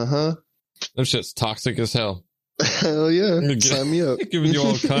 Yeah. Uh-huh. Them shit's toxic as hell. Hell yeah. Sign me up. Giving you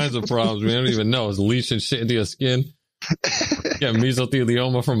all kinds of problems. Man, I don't even know. It's leaching shit into your skin. You got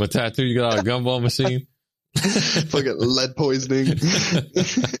mesothelioma from a tattoo you got out of a gumball machine. Fucking lead poisoning.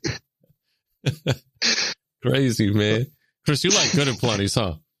 Crazy, man. Chris, you like Good and Plenty's,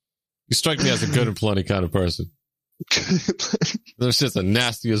 huh? You strike me as a Good and Plenty kind of person. Those shit's are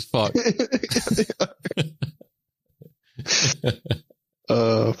nasty as fuck.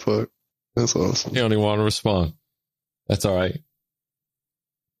 Fuck. That's awesome. You don't even want to respond. That's all right.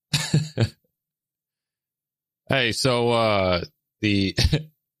 Hey, so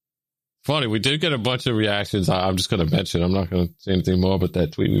funny, we did get a bunch of reactions. I'm just going to mention, I'm not going to say anything more about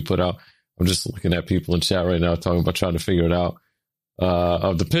that tweet we put out. I'm just looking at people in chat right now talking about trying to figure it out,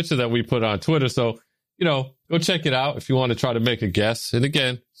 of the picture that we put on Twitter. So, you know, go check it out if you want to try to make a guess. And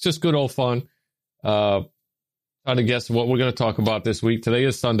again, it's just good old fun. Trying to guess what we're going to talk about this week. Today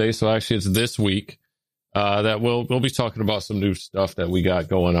is Sunday, so actually it's this week that we'll be talking about some new stuff that we got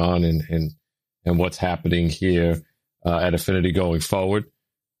going on and what's happening here at Affinity going forward.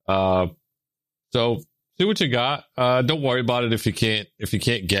 So see what you got. Don't worry about it if you can't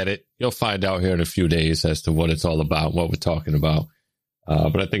get it. You'll find out here in a few days as to what it's all about, what we're talking about.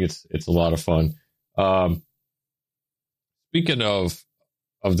 But I think it's a lot of fun. Speaking of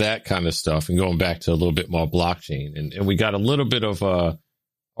that kind of stuff and going back to a little bit more blockchain, and we got a little bit of a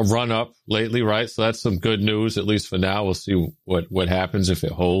run up lately, right? So that's some good news, at least for now. We'll see what happens if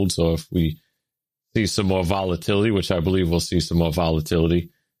it holds or if we see some more volatility, which I believe we'll see some more volatility.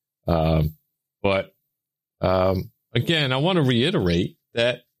 But Again, I want to reiterate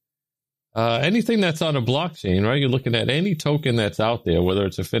that anything that's on a blockchain, right? You're looking at any token that's out there, whether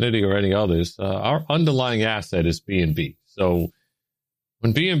it's Affinity or any others. Our underlying asset is BNB. So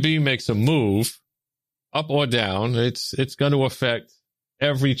when BNB makes a move up or down, it's going to affect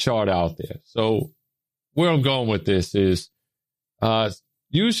every chart out there. So where I'm going with this is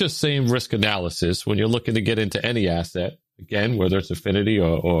use your same risk analysis when you're looking to get into any asset. Again, whether it's Affinity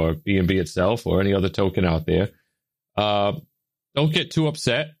or BNB itself or any other token out there. Don't get too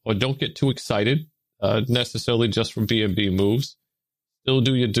upset or don't get too excited necessarily just from BNB moves. Still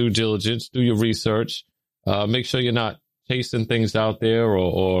do your due diligence, do your research. Make sure you're not chasing things out there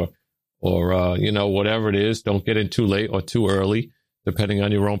or whatever it is. Don't get in too late or too early, depending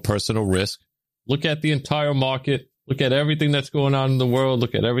on your own personal risk. Look at the entire market. Look at everything that's going on in the world.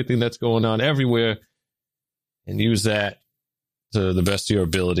 Look at everything that's going on everywhere and use that to the best of your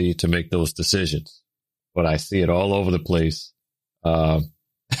ability to make those decisions. But I see it all over the place where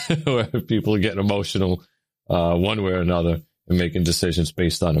people are getting emotional one way or another and making decisions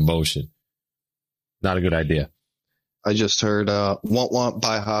based on emotion. Not a good idea. I just heard want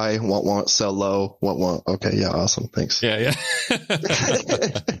buy high, want sell low, want. Okay, yeah, awesome, thanks. Yeah.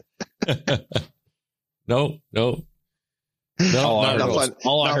 No, not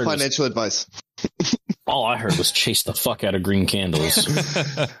financial advice. All I heard was chase the fuck out of green candles.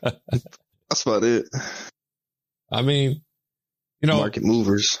 That's about it. I mean, market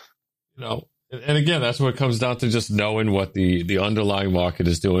movers. And again, that's what it comes down to, just knowing what the underlying market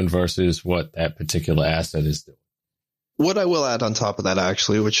is doing versus what that particular asset is doing. What I will add on top of that,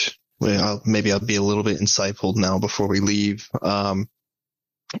 actually, which maybe I'll be a little bit insightful now before we leave.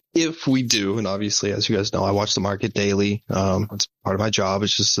 If we do, and obviously, as you guys know, I watch the market daily. It's part of my job.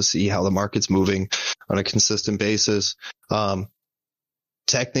 It's just to see how the market's moving on a consistent basis.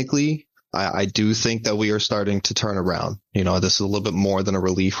 Technically, I do think that we are starting to turn around. This is a little bit more than a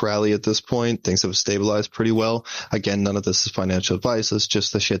relief rally at this point. Things have stabilized pretty well. Again, none of this is financial advice. It's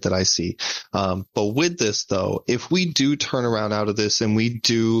just the shit that I see. But with this, though, if we do turn around out of this and we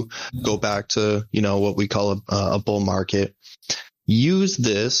do go back to, what we call a bull market, use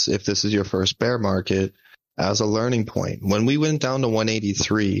this, if this is your first bear market, as a learning point. When we went down to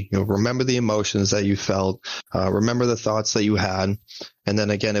 183, remember the emotions that you felt, remember the thoughts that you had. And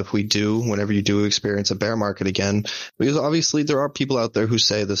then again, whenever you do experience a bear market again, because obviously there are people out there who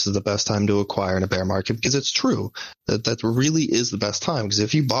say this is the best time to acquire in a bear market, because it's true that really is the best time. Because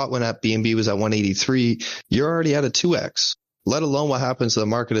if you bought when BNB was at 183, you're already at a 2x, let alone what happens to the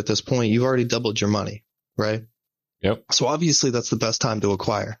market at this point. You've already doubled your money, right? Yep. So obviously that's the best time to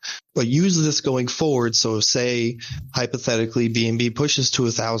acquire, but use this going forward. So say hypothetically BNB pushes to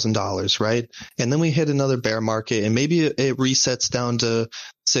 $1,000, right? And then we hit another bear market and maybe it resets down to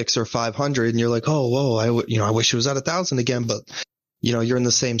 600 or 500 and you're like, oh, whoa, I wish it was at 1,000 again, but you're in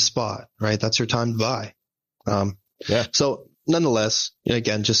the same spot, right? That's your time to buy. So nonetheless,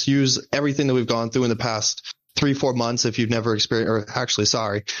 again, just use everything that we've gone through in the past 3-4 months. If you've never experienced, or actually,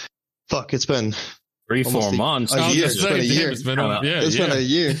 it's been 3-4 months. A year. It's been a year. It's been a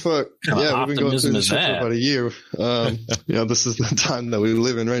year. Fuck. Yeah, we've been going through this shit for about a year. This is the time that we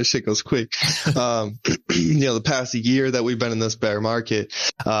live in, right? Shit goes quick. The past year that we've been in this bear market,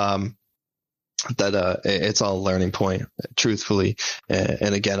 it's all a learning point, truthfully.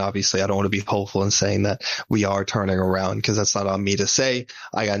 And again, obviously, I don't want to be hopeful in saying that we are turning around, because that's not on me to say.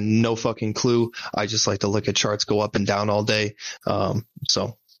 I got no fucking clue. I just like to look at charts go up and down all day.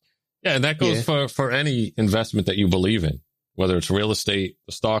 Yeah, and that goes for any investment that you believe in, whether it's real estate,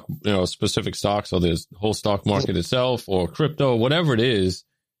 the stock, specific stocks, or the whole stock market itself, or crypto, whatever it is,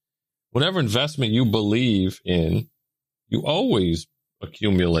 whatever investment you believe in, you always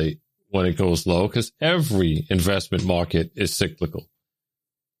accumulate when it goes low, because every investment market is cyclical.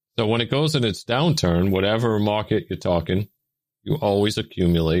 So when it goes in its downturn, whatever market you're talking, you always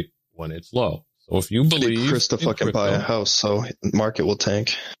accumulate when it's low. So if you believe Chris to fucking buy a house, so the market will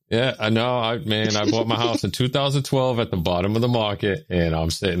tank. Yeah, I know. I bought my house in 2012 at the bottom of the market, and I'm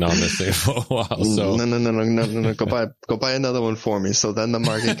sitting on this thing for a while. So no. Go buy another one for me, so then the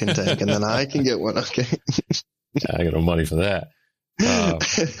market can tank, and then I can get one. Okay. I got no money for that.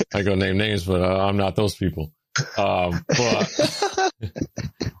 I go name names, but I'm not those people. I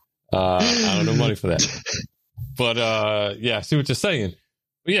don't have money for that. But I see what you're saying.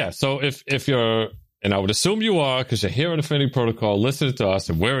 But yeah, so if you're, and I would assume you are, because you're here at Affinity Protocol, listening to us,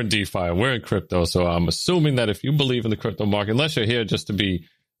 and we're in DeFi, and we're in crypto, so I'm assuming that if you believe in the crypto market, unless you're here just to be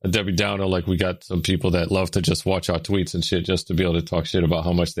a Debbie Downer, like we got some people that love to just watch our tweets and shit just to be able to talk shit about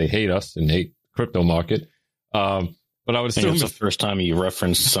how much they hate us and hate the crypto market. But But I would I think assume it's the first time you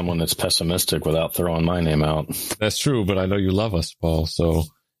referenced someone that's pessimistic without throwing my name out. that's true. But I know you love us, Paul. So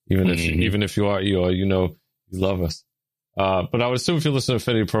even if you are, you know, you love us. But I would assume if you listen to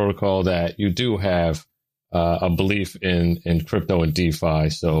Affinity Protocol that you do have a belief in crypto and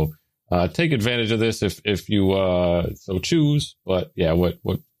DeFi. So take advantage of this if you so choose. But yeah, what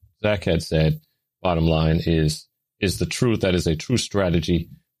Zach had said, bottom line is the truth. That is a true strategy.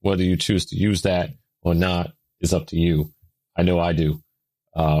 Whether you choose to use that or not is up to you. I know I do.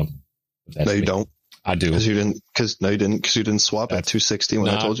 No, you don't. I do. Because you didn't swap at 260 when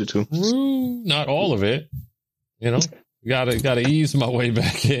I told you to. Not all of it. You know, gotta ease my way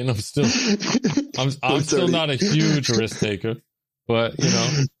back in. I'm still not a huge risk taker, but you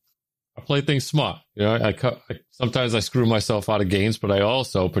know, I play things smart. You know, sometimes I screw myself out of gains, but I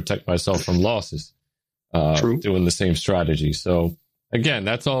also protect myself from losses. Doing the same strategy. So again,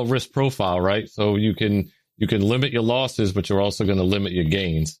 that's all risk profile, right? So you can limit your losses, but you're also going to limit your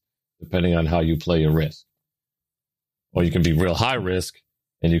gains depending on how you play your risk. Or you can be real high risk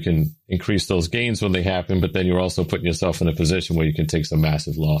and you can increase those gains when they happen, but then you're also putting yourself in a position where you can take some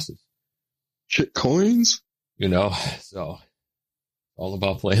massive losses. Shit coins? You know, so all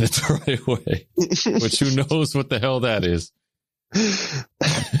about playing it the right way, which who knows what the hell that is.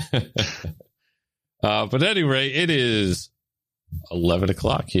 But at any rate, it is 11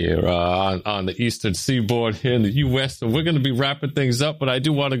 o'clock here on the Eastern Seaboard here in the U.S. So we're going to be wrapping things up, but I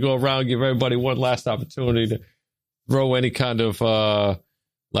do want to go around and give everybody one last opportunity to throw any kind of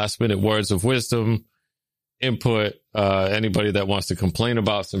last-minute words of wisdom, input, anybody that wants to complain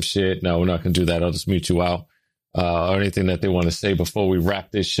about some shit. No, we're not going to do that. I'll just mute you out. Or anything that they want to say before we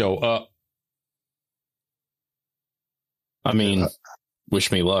wrap this show up. I mean,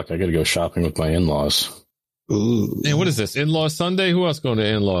 wish me luck. I got to go shopping with my in-laws. Ooh. Man, what is this? In-laws Sunday? Who else going to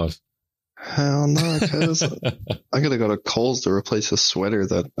in-laws? Hell no, cuz I gotta go to Kohl's to replace a sweater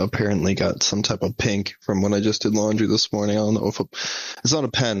that apparently got some type of pink from when I just did laundry this morning. I don't know if it's not a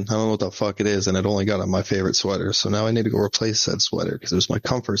pen. I don't know what the fuck it is, and it only got on my favorite sweater. So now I need to go replace said sweater because it was my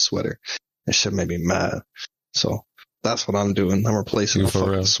comfort sweater. That shit made me mad. So that's what I'm doing. I'm replacing a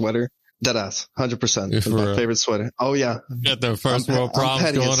fucking sweater. Deadass, 100%. It's my favorite sweater. Oh yeah, got the first world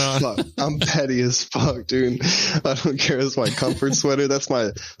problems going on. I'm petty as fuck, dude. I don't care. It's my comfort sweater. That's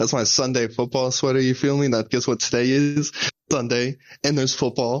my Sunday football sweater. You feel me? That guess what today is? Sunday, and there's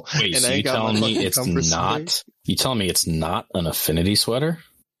football. Wait, and so you telling me it's not? Sweater? You telling me it's not an Affinity sweater?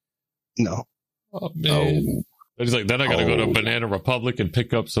 No. Oh man. Oh. He's like, then I gotta go to Banana Republic and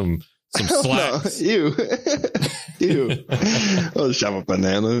pick up some slacks. No. Ew. Oh, shove a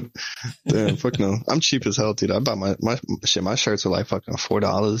banana. Damn, fuck no. I'm cheap as hell, dude. I bought my shirts are like fucking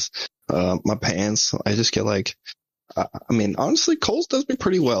 $4. My pants, I just get like, I mean, honestly, Kohl's does me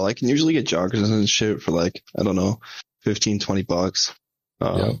pretty well. I can usually get joggers and shit for like, I don't know, $15-$20.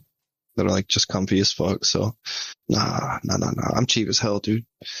 That are like just comfy as fuck. So, nah. I'm cheap as hell, dude.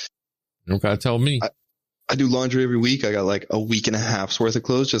 You don't gotta tell me. I do laundry every week. I got like a week and a half's worth of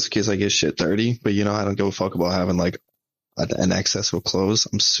clothes just in case I get shit dirty. But you know, I don't give a fuck about having like an excess of clothes.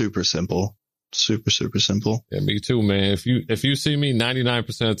 I'm super simple. Super simple. Yeah, me too, man. If you see me 99%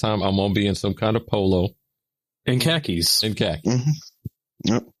 of the time, I'm gonna be in some kind of polo. In khakis. Mm-hmm.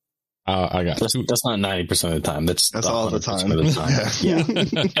 Yep. I got that's not 90% of the time. That's all the time. Of the time.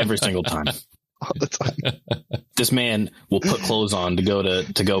 Yeah. Every single time. All the time. This man will put clothes on to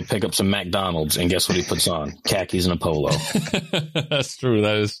go pick up some McDonald's, and guess what he puts on? Khakis and a polo. That's true.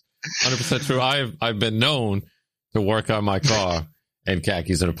 That is 100% true. I've been known to work on my car in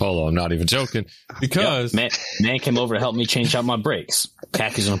khakis and a polo. I'm not even joking because man came over to help me change out my brakes.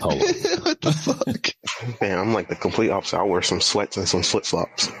 Khakis and a polo. What the fuck? Man, I'm like the complete opposite. I'll wear some sweats and some flip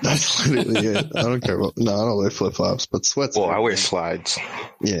flops. That's literally it. I don't care. I don't wear flip flops, but sweats. Well, I wear slides.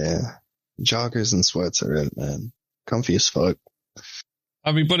 Yeah. Joggers and sweats are it, man. Comfy as fuck.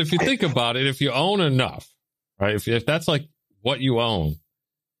 I mean, but if you think about it, if you own enough, right? If that's like what you own,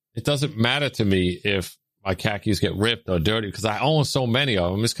 it doesn't matter to me if my khakis get ripped or dirty because I own so many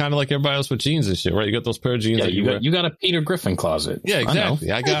of them. It's kind of like everybody else with jeans and shit, right? You got those pair of jeans. Yeah, that you got a Peter Griffin closet. Yeah,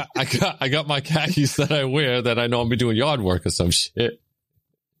 exactly. I got my khakis that I wear that I know I'm be doing yard work or some shit.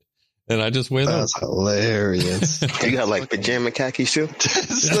 And I just wear them. That's hilarious. You got like pajama khakis too?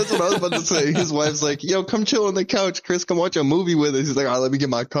 That's what I was about to say. His wife's like, yo, come chill on the couch. Chris, come watch a movie with us. He's like, all right, let me get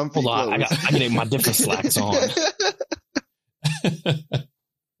my comfy clothes. Hold on, I got my different slacks on.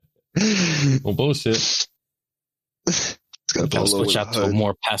 Well, bullshit. Gotta switch out to a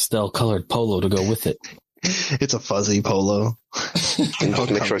more pastel colored polo to go with it. It's a fuzzy polo.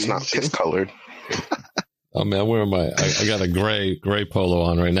 Make sure it's not piss colored. Oh man, I'm wearing I got a gray polo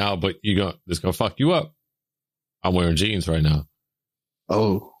on right now, but it's gonna fuck you up. I'm wearing jeans right now.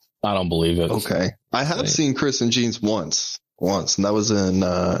 Oh, I don't believe it. okay. I have seen Chris in jeans once, and that was in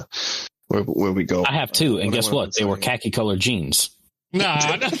where we go. I have too, and guess what? They were khaki colored jeans.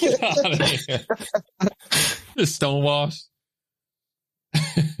 Nah, just stonewashed.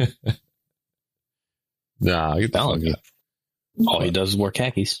 Nah, get the fuck out. All he does is wear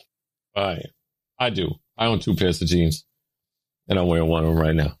khakis. All right. I do. I own 2 pairs of jeans, and I'm wearing one of them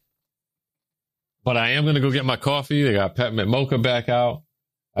right now. But I am going to go get my coffee. They got peppermint mocha back out.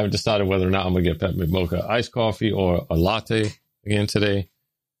 I haven't decided whether or not I'm going to get peppermint mocha iced coffee or a latte again today.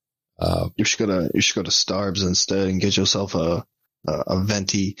 You should go to Starbucks instead and get yourself a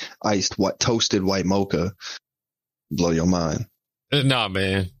venti iced toasted white mocha. Blow your mind. Nah,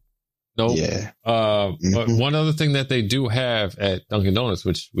 man. Nope. Yeah. But one other thing that they do have at Dunkin' Donuts,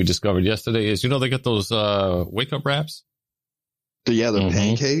 which we discovered yesterday, is, they get those wake up wraps. Yeah, the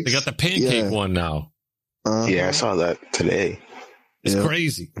pancakes. They got the pancake one now. Yeah, I saw that today. It's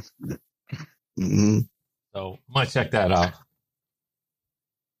crazy. Mm-hmm. So might check that out.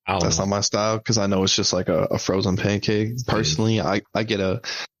 That's not my style because I know it's just like a frozen pancake. Personally, I get I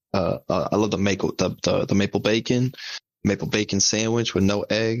love the maple bacon sandwich with no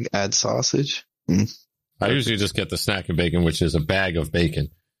egg, add sausage. I usually just get the snack and bacon, which is a bag of bacon.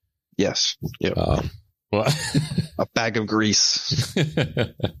 Yes. Yep. A bag of grease.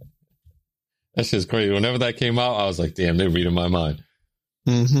 That's just crazy. Whenever that came out, I was like, damn, they're reading my mind.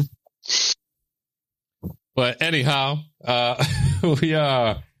 Mm-hmm. But anyhow, we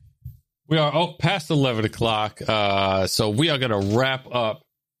are past 11 o'clock. So we are going to wrap up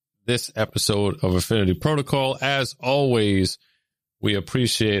this episode of Affinity Protocol. As always, we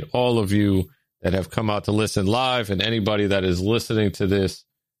appreciate all of you that have come out to listen live, and anybody that is listening to this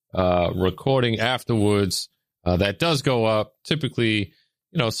recording afterwards. That does go up typically,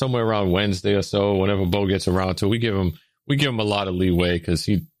 somewhere around Wednesday or so, whenever Bo gets around to. We give him a lot of leeway because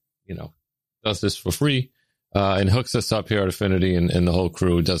he, does this for free and hooks us up here at Affinity, and the whole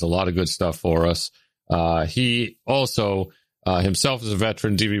crew does a lot of good stuff for us. He also himself is a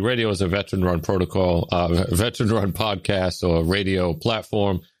veteran. DV Radio is a veteran-run protocol, veteran-run podcast or radio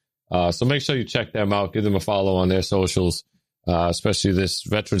platform. So make sure you check them out. Give them a follow on their socials, especially this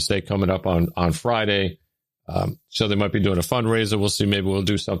Veterans Day coming up on Friday. So they might be doing a fundraiser. We'll see. Maybe we'll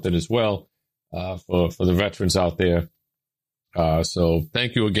do something as well for the veterans out there. So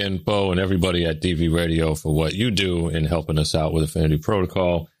thank you again, Bo, and everybody at DV Radio for what you do in helping us out with Affinity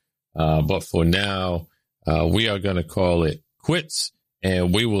Protocol. But for now, we are going to call it quits,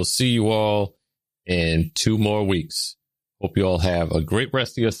 and we will see you all in 2 more weeks. Hope you all have a great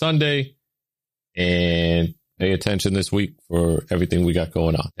rest of your Sunday, and pay attention this week for everything we got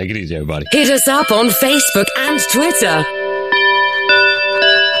going on. Take it easy, everybody. Hit us up on Facebook and Twitter.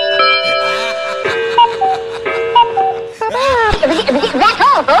 That's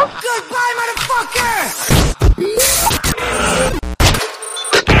all, folks. Goodbye.